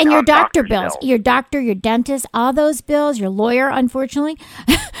 Yes, and your doctor bills. Your doctor, your dentist, all those bills, your lawyer, unfortunately.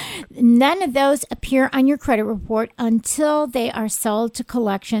 None of those appear on your credit report until they are sold to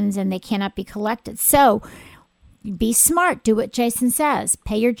collections and they cannot be collected. So be smart. Do what Jason says.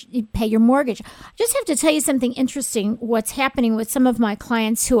 Pay your mortgage. I just have to tell you something interesting. What's happening with some of my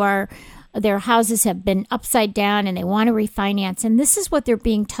clients who are their houses have been upside down and they want to refinance. And this is what they're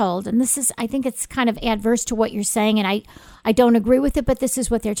being told. And this is, I think it's kind of adverse to what you're saying. And I don't agree with it, but this is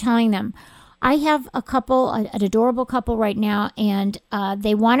what they're telling them. I have a couple, an adorable couple right now, and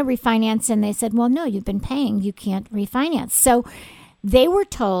they want to refinance. And they said, well, no, you've been paying. You can't refinance. So they were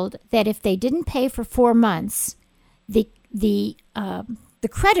told that if they didn't pay for 4 months, the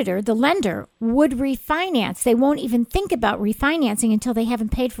creditor, the lender, would refinance. They won't even think about refinancing until they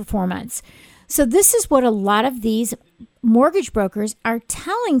haven't paid for 4 months. So this is what a lot of these mortgage brokers are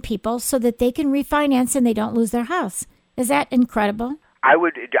telling people so that they can refinance and they don't lose their house. Is that incredible? I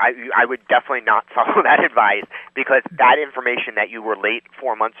would definitely not follow that advice, because that information that you were late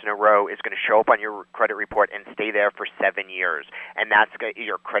 4 months in a row is going to show up on your credit report and stay there for 7 years, and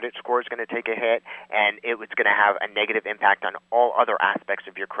your credit score is going to take a hit, and it's going to have a negative impact on all other aspects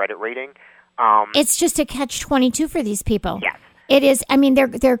of your credit rating. It's just a catch-22 for these people. Yes. It is. I mean, their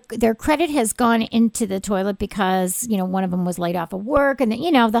credit has gone into the toilet because, one of them was laid off of work, and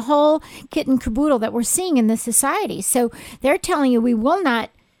the whole kit and caboodle that we're seeing in this society. So they're telling you we will not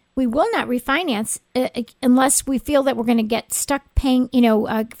refinance unless we feel that we're going to get stuck paying,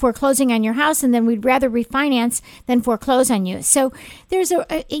 foreclosing on your house, and then we'd rather refinance than foreclose on you. So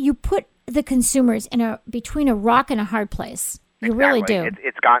you put the consumers between a rock and a hard place. You really do.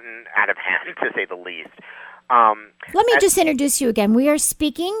 It's gotten out of hand, to say the least. Let me just introduce you again. We are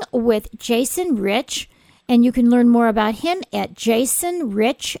speaking with Jason Rich, and you can learn more about him at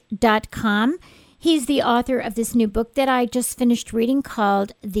jasonrich.com. He's the author of this new book that I just finished reading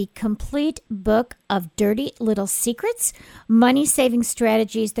called The Complete Book of Dirty Little Secrets, Money-Saving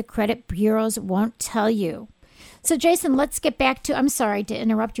Strategies the Credit Bureaus Won't Tell You. So, Jason, let's get back to, I'm sorry to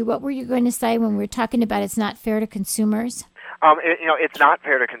interrupt you. What were you going to say when we were talking about it's not fair to consumers? It's not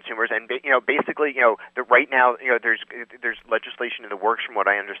fair to consumers, and basically, right now, there's legislation in the works, from what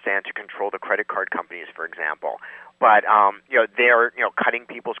I understand, to control the credit card companies, for example. But they're cutting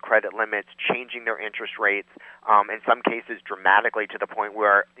people's credit limits, changing their interest rates, in some cases dramatically, to the point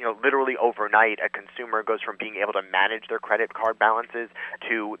where literally overnight a consumer goes from being able to manage their credit card balances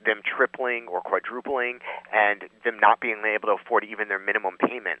to them tripling or quadrupling, and them not being able to afford even their minimum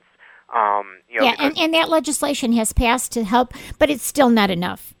payments. And that legislation has passed to help, but it's still not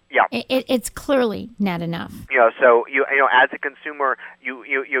enough. Yeah, it's clearly not enough. So as a consumer, you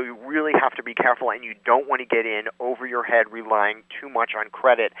really have to be careful, and you don't want to get in over your head relying too much on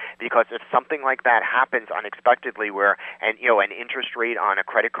credit, because if something like that happens unexpectedly, where an interest rate on a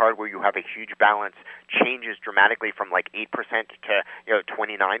credit card where you have a huge balance changes dramatically from like 8% to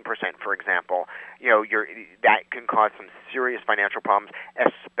 29%, for example, that can cause some serious financial problems,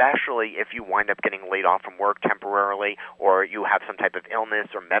 especially if you wind up getting laid off from work temporarily, or you have some type of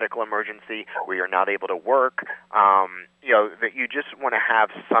illness or medical emergency where you're not able to work. That you just want to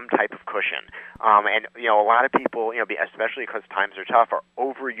have some type of cushion. And a lot of people, especially because times are tough, are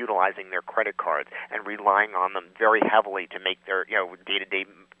overutilizing their credit cards and relying on them very heavily to make their day-to-day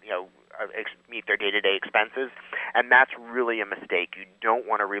meet their day-to-day expenses, and that's really a mistake. You don't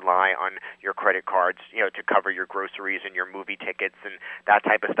want to rely on your credit cards, to cover your groceries and your movie tickets and that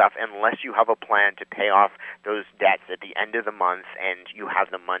type of stuff, unless you have a plan to pay off those debts at the end of the month and you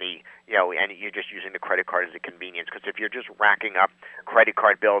have the money, and you're just using the credit card as a convenience. Because if you're just racking up credit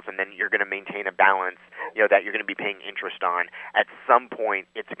card bills and then you're going to maintain a balance, that you're going to be paying interest on, at some point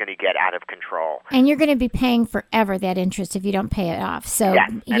it's going to get out of control. And you're going to be paying forever that interest if you don't pay it off. So yes.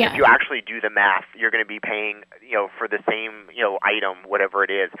 And if you actually do the math, you're going to be paying, for the same, item, whatever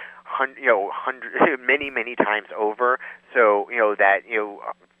it is, many times over. So, that,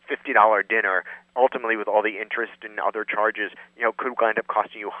 $50 dinner, ultimately with all the interest and other charges, could wind up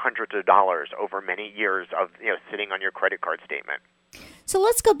costing you hundreds of dollars over many years of, sitting on your credit card statement. So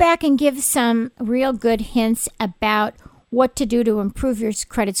let's go back and give some real good hints about what to do to improve your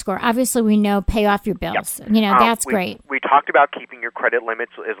credit score. Obviously, we know pay off your bills. Yep. That's great. We talked about keeping your credit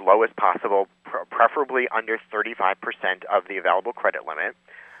limits as low as possible, preferably under 35% of the available credit limit.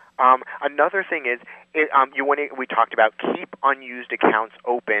 Another thing is, we talked about keep unused accounts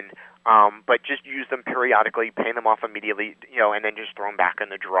open, but just use them periodically, pay them off immediately, and then just throw them back in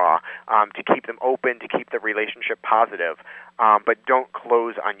the drawer to keep them open, to keep the relationship positive, but don't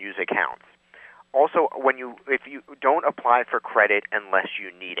close unused accounts. Also, if you don't apply for credit unless you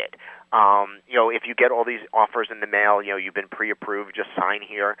need it, if you get all these offers in the mail, you've been pre-approved, just sign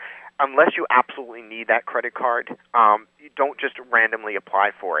here. Unless you absolutely need that credit card, you don't just randomly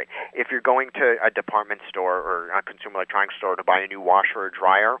apply for it. If you're going to a department store or a consumer electronics store to buy a new washer or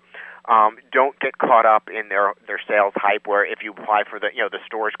dryer, don't get caught up in their sales hype where if you apply for the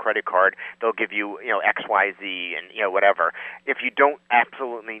store's credit card, they'll give you XYZ and whatever. If you don't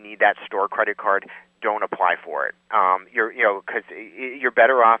absolutely need that store credit card, don't apply for it. Because you're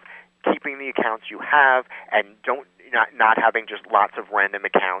better off keeping the accounts you have and not having just lots of random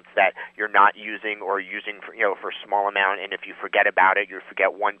accounts that you're not using or using for a small amount, and if you forget about it, you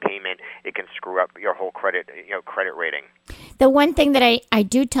forget one payment, it can screw up your whole credit rating. The one thing that I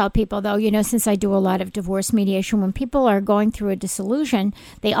do tell people, though, since I do a lot of divorce mediation, when people are going through a dissolution,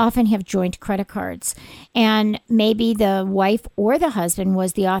 they often have joint credit cards, and maybe the wife or the husband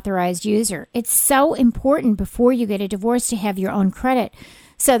was the authorized user. It's so important before you get a divorce to have your own credit.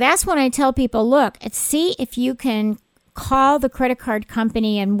 So that's when I tell people, look, see if you can call the credit card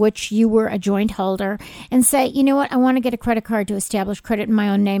company in which you were a joint holder and say, you know what, I want to get a credit card to establish credit in my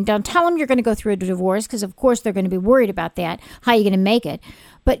own name. Don't tell them you're going to go through a divorce because, of course, they're going to be worried about that. How are you going to make it?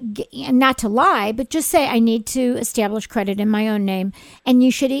 But not to lie, but just say, I need to establish credit in my own name. And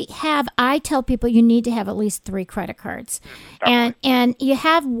you should I tell people you need to have at least 3 credit cards. And you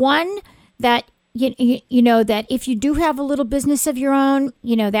have one that that if you do have a little business of your own,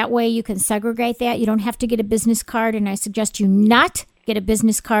 that way you can segregate that. You don't have to get a business card, and I suggest you not get a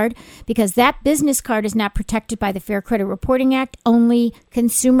business card because that business card is not protected by the Fair Credit Reporting Act. Only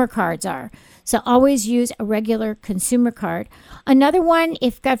consumer cards are. So always use a regular consumer card. Another one,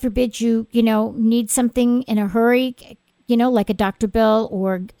 if God forbid you need something in a hurry, like a doctor bill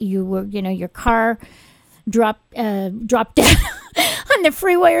or your car dropped down on the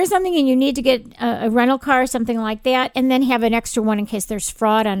freeway or something and you need to get a rental car or something like that, and then have an extra one in case there's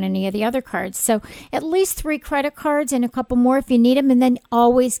fraud on any of the other cards. So at least 3 credit cards and a couple more if you need them, and then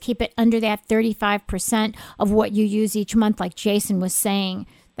always keep it under that 35% of what you use each month, like Jason was saying.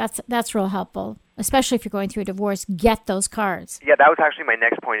 That's real helpful, especially if you're going through a divorce. Get those cards. Yeah, that was actually my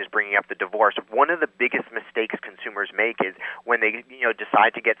next point, is bringing up the divorce. One of the biggest mistakes consumers make is when they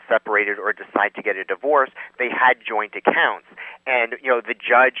decide to get separated or decide to get a divorce, they had joint accounts. And the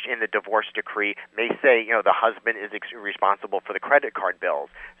judge in the divorce decree may say the husband is responsible for the credit card bills.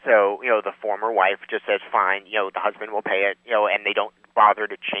 So the former wife just says fine, the husband will pay it, and they don't bother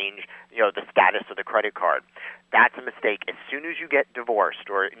to change the status of the credit card. That's a mistake. As soon as you get divorced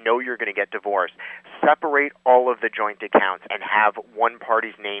or know you're going to get divorced, separate all of the joint accounts and have one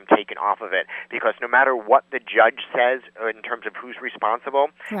party's name taken off of it, because no matter what the judge says in terms of who's responsible,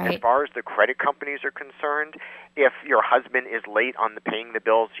 right, as far as the credit companies are concerned, if your husband is late on paying the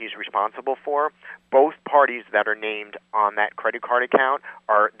bills he's responsible for, both parties that are named on that credit card account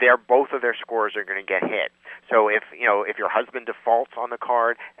both of their scores are going to get hit. So if your husband defaults on the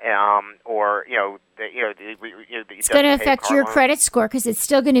card, it's going to affect your credit score because it's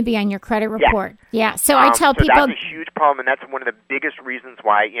still going to be on your credit report. Yeah. So I tell people that's a huge problem, and that's one of the biggest reasons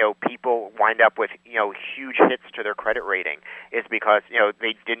why people wind up with huge hits to their credit rating, is because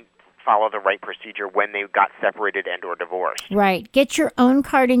they didn't follow the right procedure when they got separated and or divorced. Right. Get your own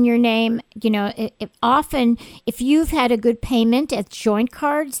card in your name. Often, if you've had a good payment at joint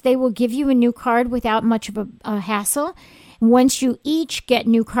cards, they will give you a new card without much of a hassle. Once you each get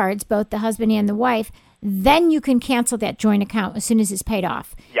new cards, both the husband and the wife, then you can cancel that joint account as soon as it's paid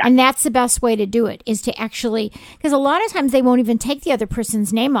off. Yeah. And that's the best way to do it, is to actually, because a lot of times they won't even take the other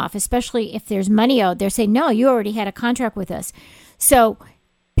person's name off, especially if there's money owed. They'll say, no, you already had a contract with us. So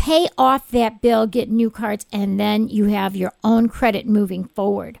pay off that bill, get new cards, and then you have your own credit moving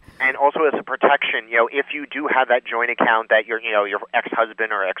forward. And also as a protection, if you do have that joint account that your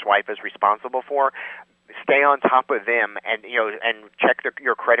ex-husband or ex-wife is responsible for, stay on top of them and check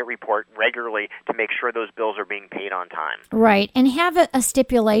your credit report regularly to make sure those bills are being paid on time. Right. And have a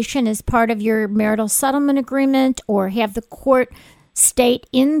stipulation as part of your marital settlement agreement, or have the court state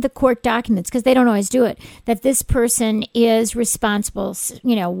in the court documents, because they don't always do it, that this person is responsible,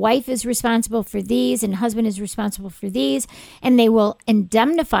 wife is responsible for these and husband is responsible for these, and they will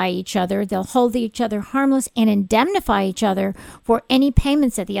indemnify each other. They'll hold each other harmless and indemnify each other for any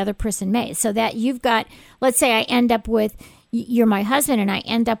payments that the other person made. So that you've got, let's say I end up with, you're my husband and I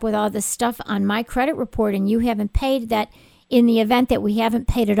end up with all this stuff on my credit report and you haven't paid that. In the event that we haven't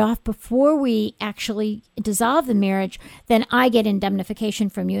paid it off before we actually dissolve the marriage, then I get indemnification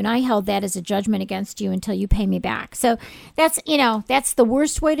from you, and I held that as a judgment against you until you pay me back. So that's the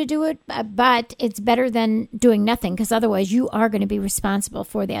worst way to do it, but it's better than doing nothing, because otherwise you are going to be responsible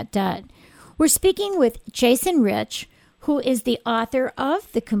for that debt. We're speaking with Jason Rich, who is the author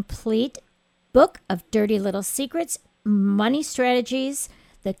of The Complete Book of Dirty Little Secrets, Money Strategies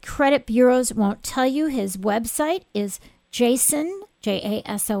The Credit Bureaus Won't Tell You. His website is Jason,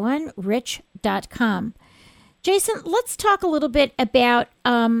 Jason, rich.com. Jason, let's talk a little bit about,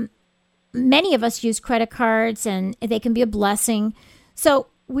 many of us use credit cards and they can be a blessing. So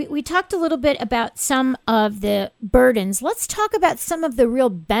we talked a little bit about some of the burdens. Let's talk about some of the real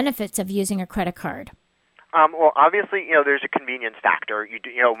benefits of using a credit card. Well, obviously, there's a convenience factor.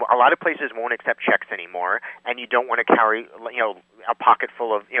 A lot of places won't accept checks anymore, and you don't want to carry, a pocket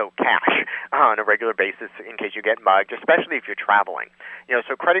full of, cash on a regular basis in case you get mugged, especially if you're traveling.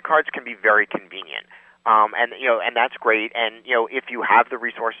 So credit cards can be very convenient. And that's great. And, if you have the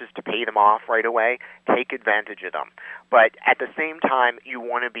resources to pay them off right away, take advantage of them. But at the same time, you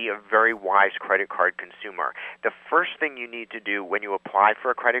want to be a very wise credit card consumer. The first thing you need to do when you apply for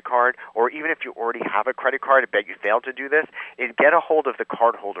a credit card, or even if you already have a credit card, I bet you failed to do this, is get a hold of the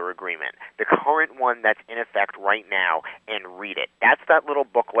cardholder agreement, the current one that's in effect right now, and read it. That's that little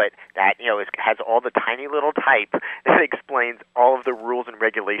booklet that, has all the tiny little type that explains all of the rules and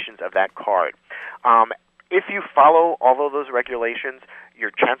regulations of that card. If you follow all of those regulations, your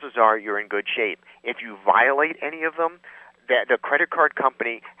chances are you're in good shape. If you violate any of them, the credit card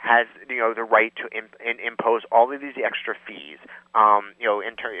company has the right to impose all of these extra fees.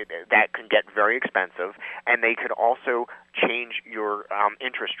 That can get very expensive, and they could also change your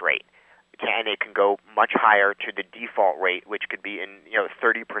interest rate. And it can go much higher to the default rate, which could be in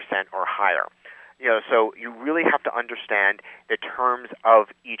 30% or higher. So you really have to understand the terms of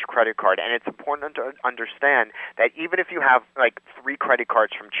each credit card. And it's important to understand that even if you have like 3 credit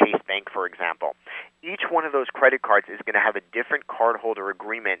cards from Chase Bank, for example, each one of those credit cards is going to have a different cardholder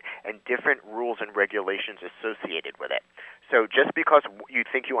agreement and different rules and regulations associated with it. So just because you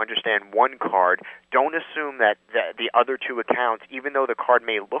think you understand one card, don't assume that the other 2 accounts, even though the card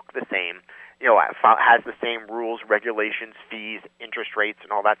may look the same, has the same rules, regulations, fees, interest rates,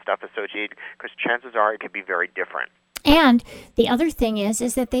 and all that stuff associated, because chances are it could be very different. And the other thing is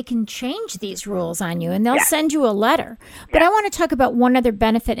that they can change these rules on you, and they'll send you a letter. But I want to talk about one other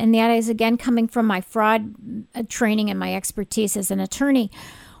benefit, and that is, again, coming from my fraud training and my expertise as an attorney.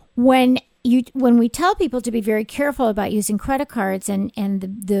 When we tell people to be very careful about using credit cards and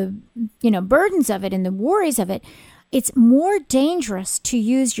the burdens of it and the worries of it, it's more dangerous to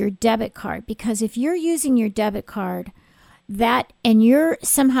use your debit card, because if you're using your debit card and you're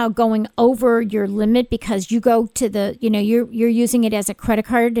somehow going over your limit because you go to you're using it as a credit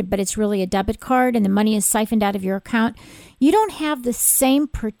card, but it's really a debit card and the money is siphoned out of your account, you don't have the same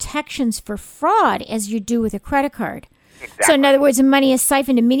protections for fraud as you do with a credit card. Exactly. So in other words, the money is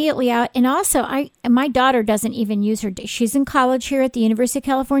siphoned immediately out. And also, my daughter doesn't even use her. She's in college here at the University of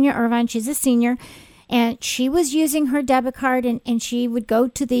California, Irvine. She's a senior. And she was using her debit card, and she would go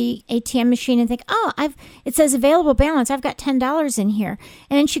to the ATM machine and think, it says available balance. I've got $10 in here.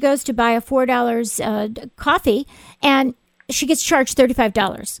 And then she goes to buy a $4 coffee, and she gets charged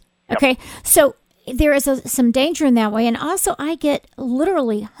 $35. Okay? Yep. So there is some danger in that way. And also, I get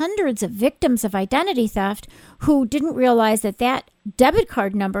literally hundreds of victims of identity theft who didn't realize that debit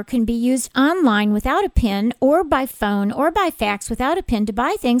card number can be used online without a PIN, or by phone or by fax without a PIN to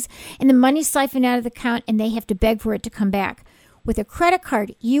buy things, and the money's siphoned out of the account and they have to beg for it to come back. With a credit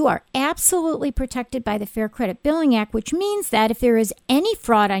card, you are absolutely protected by the Fair Credit Billing Act, which means that if there is any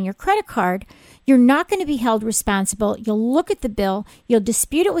fraud on your credit card, you're not going to be held responsible. You'll look at the bill. You'll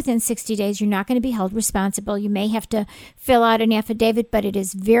dispute it within 60 days. You're not going to be held responsible. You may have to fill out an affidavit, but it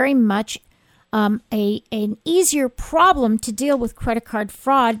is very much an easier problem to deal with credit card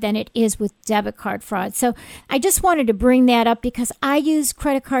fraud than it is with debit card fraud. So I just wanted to bring that up because I use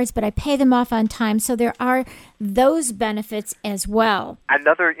credit cards, but I pay them off on time. So there are those benefits as well.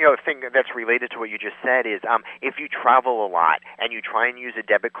 Another thing that's related to what you just said is if you travel a lot and you try and use a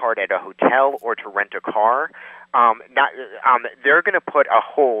debit card at a hotel or to rent a car, they're going to put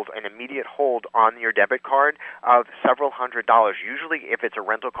an immediate hold on your debit card of several $100s. Usually, if it's a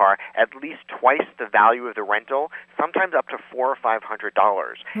rental car, at least twice the value of the rental, sometimes up to $400 or $500.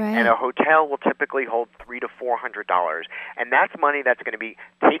 Right. And a hotel will typically hold $300 to $400. And that's money that's going to be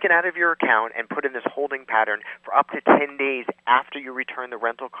taken out of your account and put in this holding pattern for up to 10 days after you return the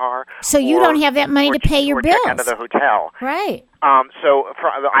rental car. So you don't have that money to pay your bills. Check out of the hotel. Right.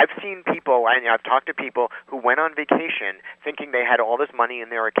 I've seen people, and I've talked to people who went on vacation thinking they had all this money in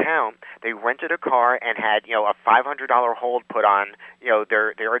their account. They rented a car and had, a $500 hold put on,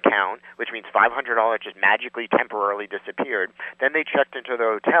 their account, which means $500 just magically temporarily disappeared. Then they checked into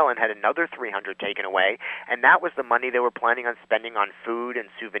their hotel and had another $300 taken away, and that was the money they were planning on spending on food and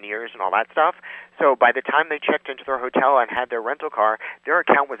souvenirs and all that stuff. So by the time they checked into their hotel and had their rental car, their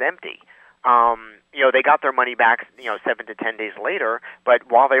account was empty. They got their money back, 7 to 10 days later, but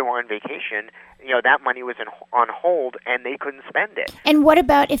while they were on vacation, that money was on hold and they couldn't spend it. And what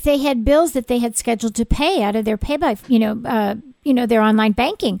about if they had bills that they had scheduled to pay out of their pay by, their online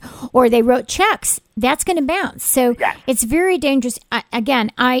banking, or they wrote checks? That's going to bounce. So yes. It's very dangerous.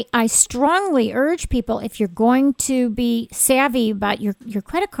 I strongly urge people, if you're going to be savvy about your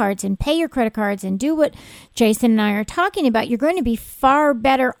credit cards and pay your credit cards and do what Jason and I are talking about, you're going to be far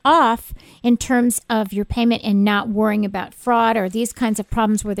better off in terms of your payment and not worrying about fraud or these kinds of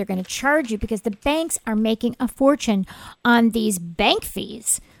problems where they're going to charge you, because the banks are making a fortune on these bank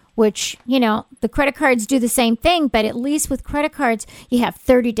fees, which, the credit cards do the same thing, but at least with credit cards, you have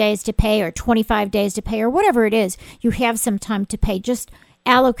 30 days to pay or 25 days to pay or whatever it is. You have some time to pay, just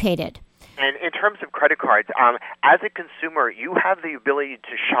allocated. And in terms of credit cards, as a consumer, you have the ability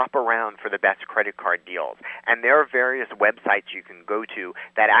to shop around for the best credit card deals. And there are various websites you can go to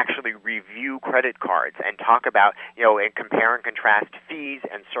that actually review credit cards and talk about, and compare and contrast fees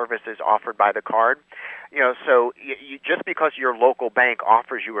and services offered by the card. So just because your local bank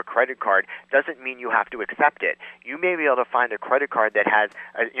offers you a credit card doesn't mean you have to accept it. You may be able to find a credit card that has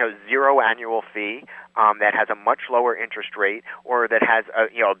a zero annual fee, that has a much lower interest rate, or that has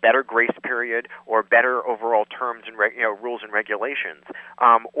a better grace period, or better overall terms and rules and regulations,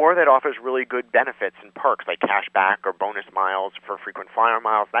 or that offers really good benefits and perks like cash back or bonus miles for frequent flyer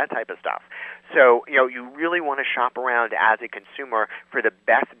miles, that type of stuff. So you really want to shop around as a consumer for the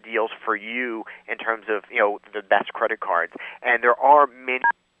best deals for you in terms of the best credit cards, and there are many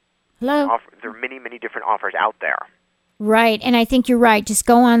different offers out there. Right, and I think you're right. Just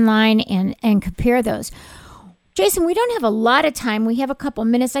go online and compare those. Jason, we don't have a lot of time. We have a couple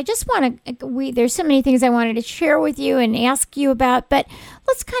minutes. I just want to, there's so many things I wanted to share with you and ask you about, but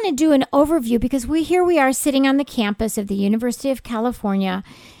let's kind of do an overview, because we are sitting on the campus of the University of California,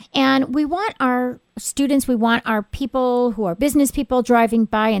 and we want our students, we want our people who are business people driving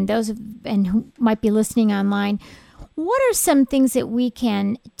by and who might be listening online. What are some things that we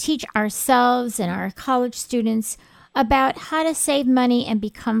can teach ourselves and our college students about how to save money and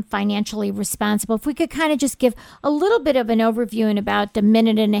become financially responsible? If we could kind of just give a little bit of an overview in about a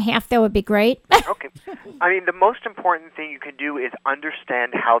minute and a half, that would be great. Okay. The most important thing you can do is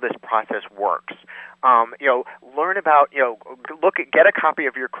understand how this process works. Learn about, get a copy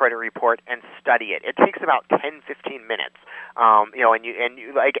of your credit report and study it. It takes about 10, 15 minutes. And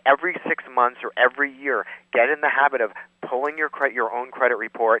you like every 6 months or every year, get in the habit of pulling your own credit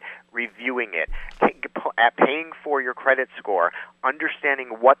report, reviewing it, paying for your credit score,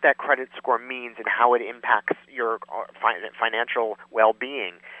 understanding what that credit score means and how it impacts your financial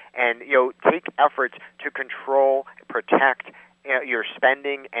well-being, and take efforts to control, protect your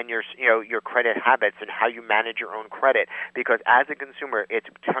spending and your credit habits and how you manage your own credit. Because as a consumer, it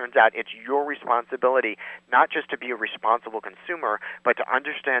turns out it's your responsibility not just to be a responsible consumer, but to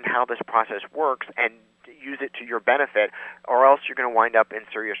understand how this process works and use it to your benefit, or else you're going to wind up in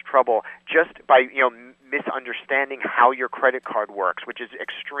serious trouble just by misunderstanding how your credit card works, which is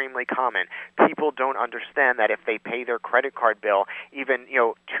extremely common. People don't understand that if they pay their credit card bill even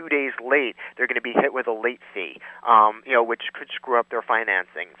 2 days late, they're going to be hit with a late fee, which could screw up their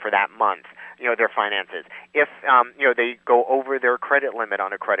financing for that month, their finances. If they go over their credit limit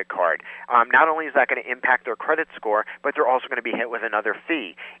on a credit card, not only is that going to impact their credit score, but they're also going to be hit with another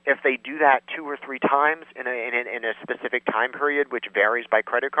fee. If they do that 2 or 3 times in a specific time period, which varies by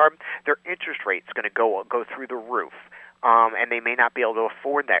credit card, their interest rate's going to go through the roof. And they may not be able to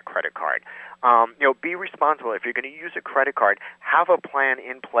afford that credit card. Be responsible. If you're going to use a credit card, have a plan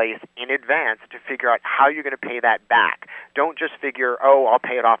in place in advance to figure out how you're going to pay that back. Don't just figure, I'll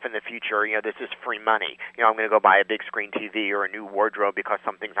pay it off in the future. This is free money. I'm going to go buy a big screen TV or a new wardrobe because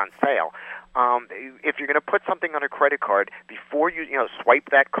something's on sale. If you're going to put something on a credit card, before you swipe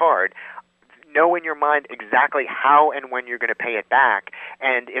that card, know in your mind exactly how and when you're going to pay it back.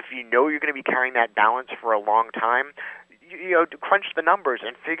 And if you know you're going to be carrying that balance for a long time, crunch the numbers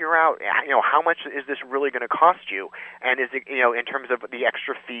and figure out, how much is this really going to cost you? And is it, in terms of the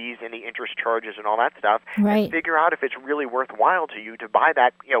extra fees and the interest charges and all that stuff, right. And figure out if it's really worthwhile to you to buy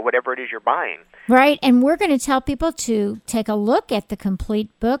that, whatever it is you're buying. Right. And we're going to tell people to take a look at the complete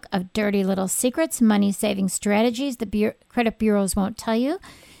book of Dirty Little Secrets, Money Saving Strategies the credit bureaus won't tell you.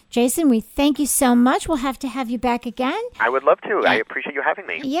 Jason, we thank you so much. We'll have to have you back again. I would love to. I appreciate you having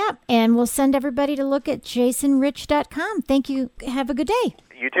me. Yeah, and we'll send everybody to look at jasonrich.com. Thank you. Have a good day.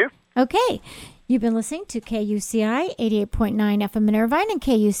 You too. Okay. You've been listening to KUCI 88.9 FM in Irvine and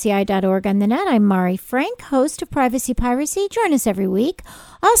KUCI.org on the net. I'm Mari Frank, host of Privacy Piracy. Join us every week.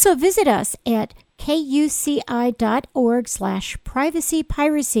 Also visit us at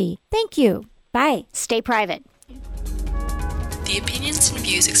KUCI.org/privacypiracy. Thank you. Bye. Stay private. The opinions and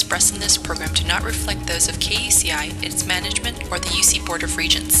views expressed in this program do not reflect those of KUCI, its management, or the UC Board of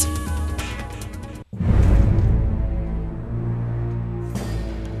Regents.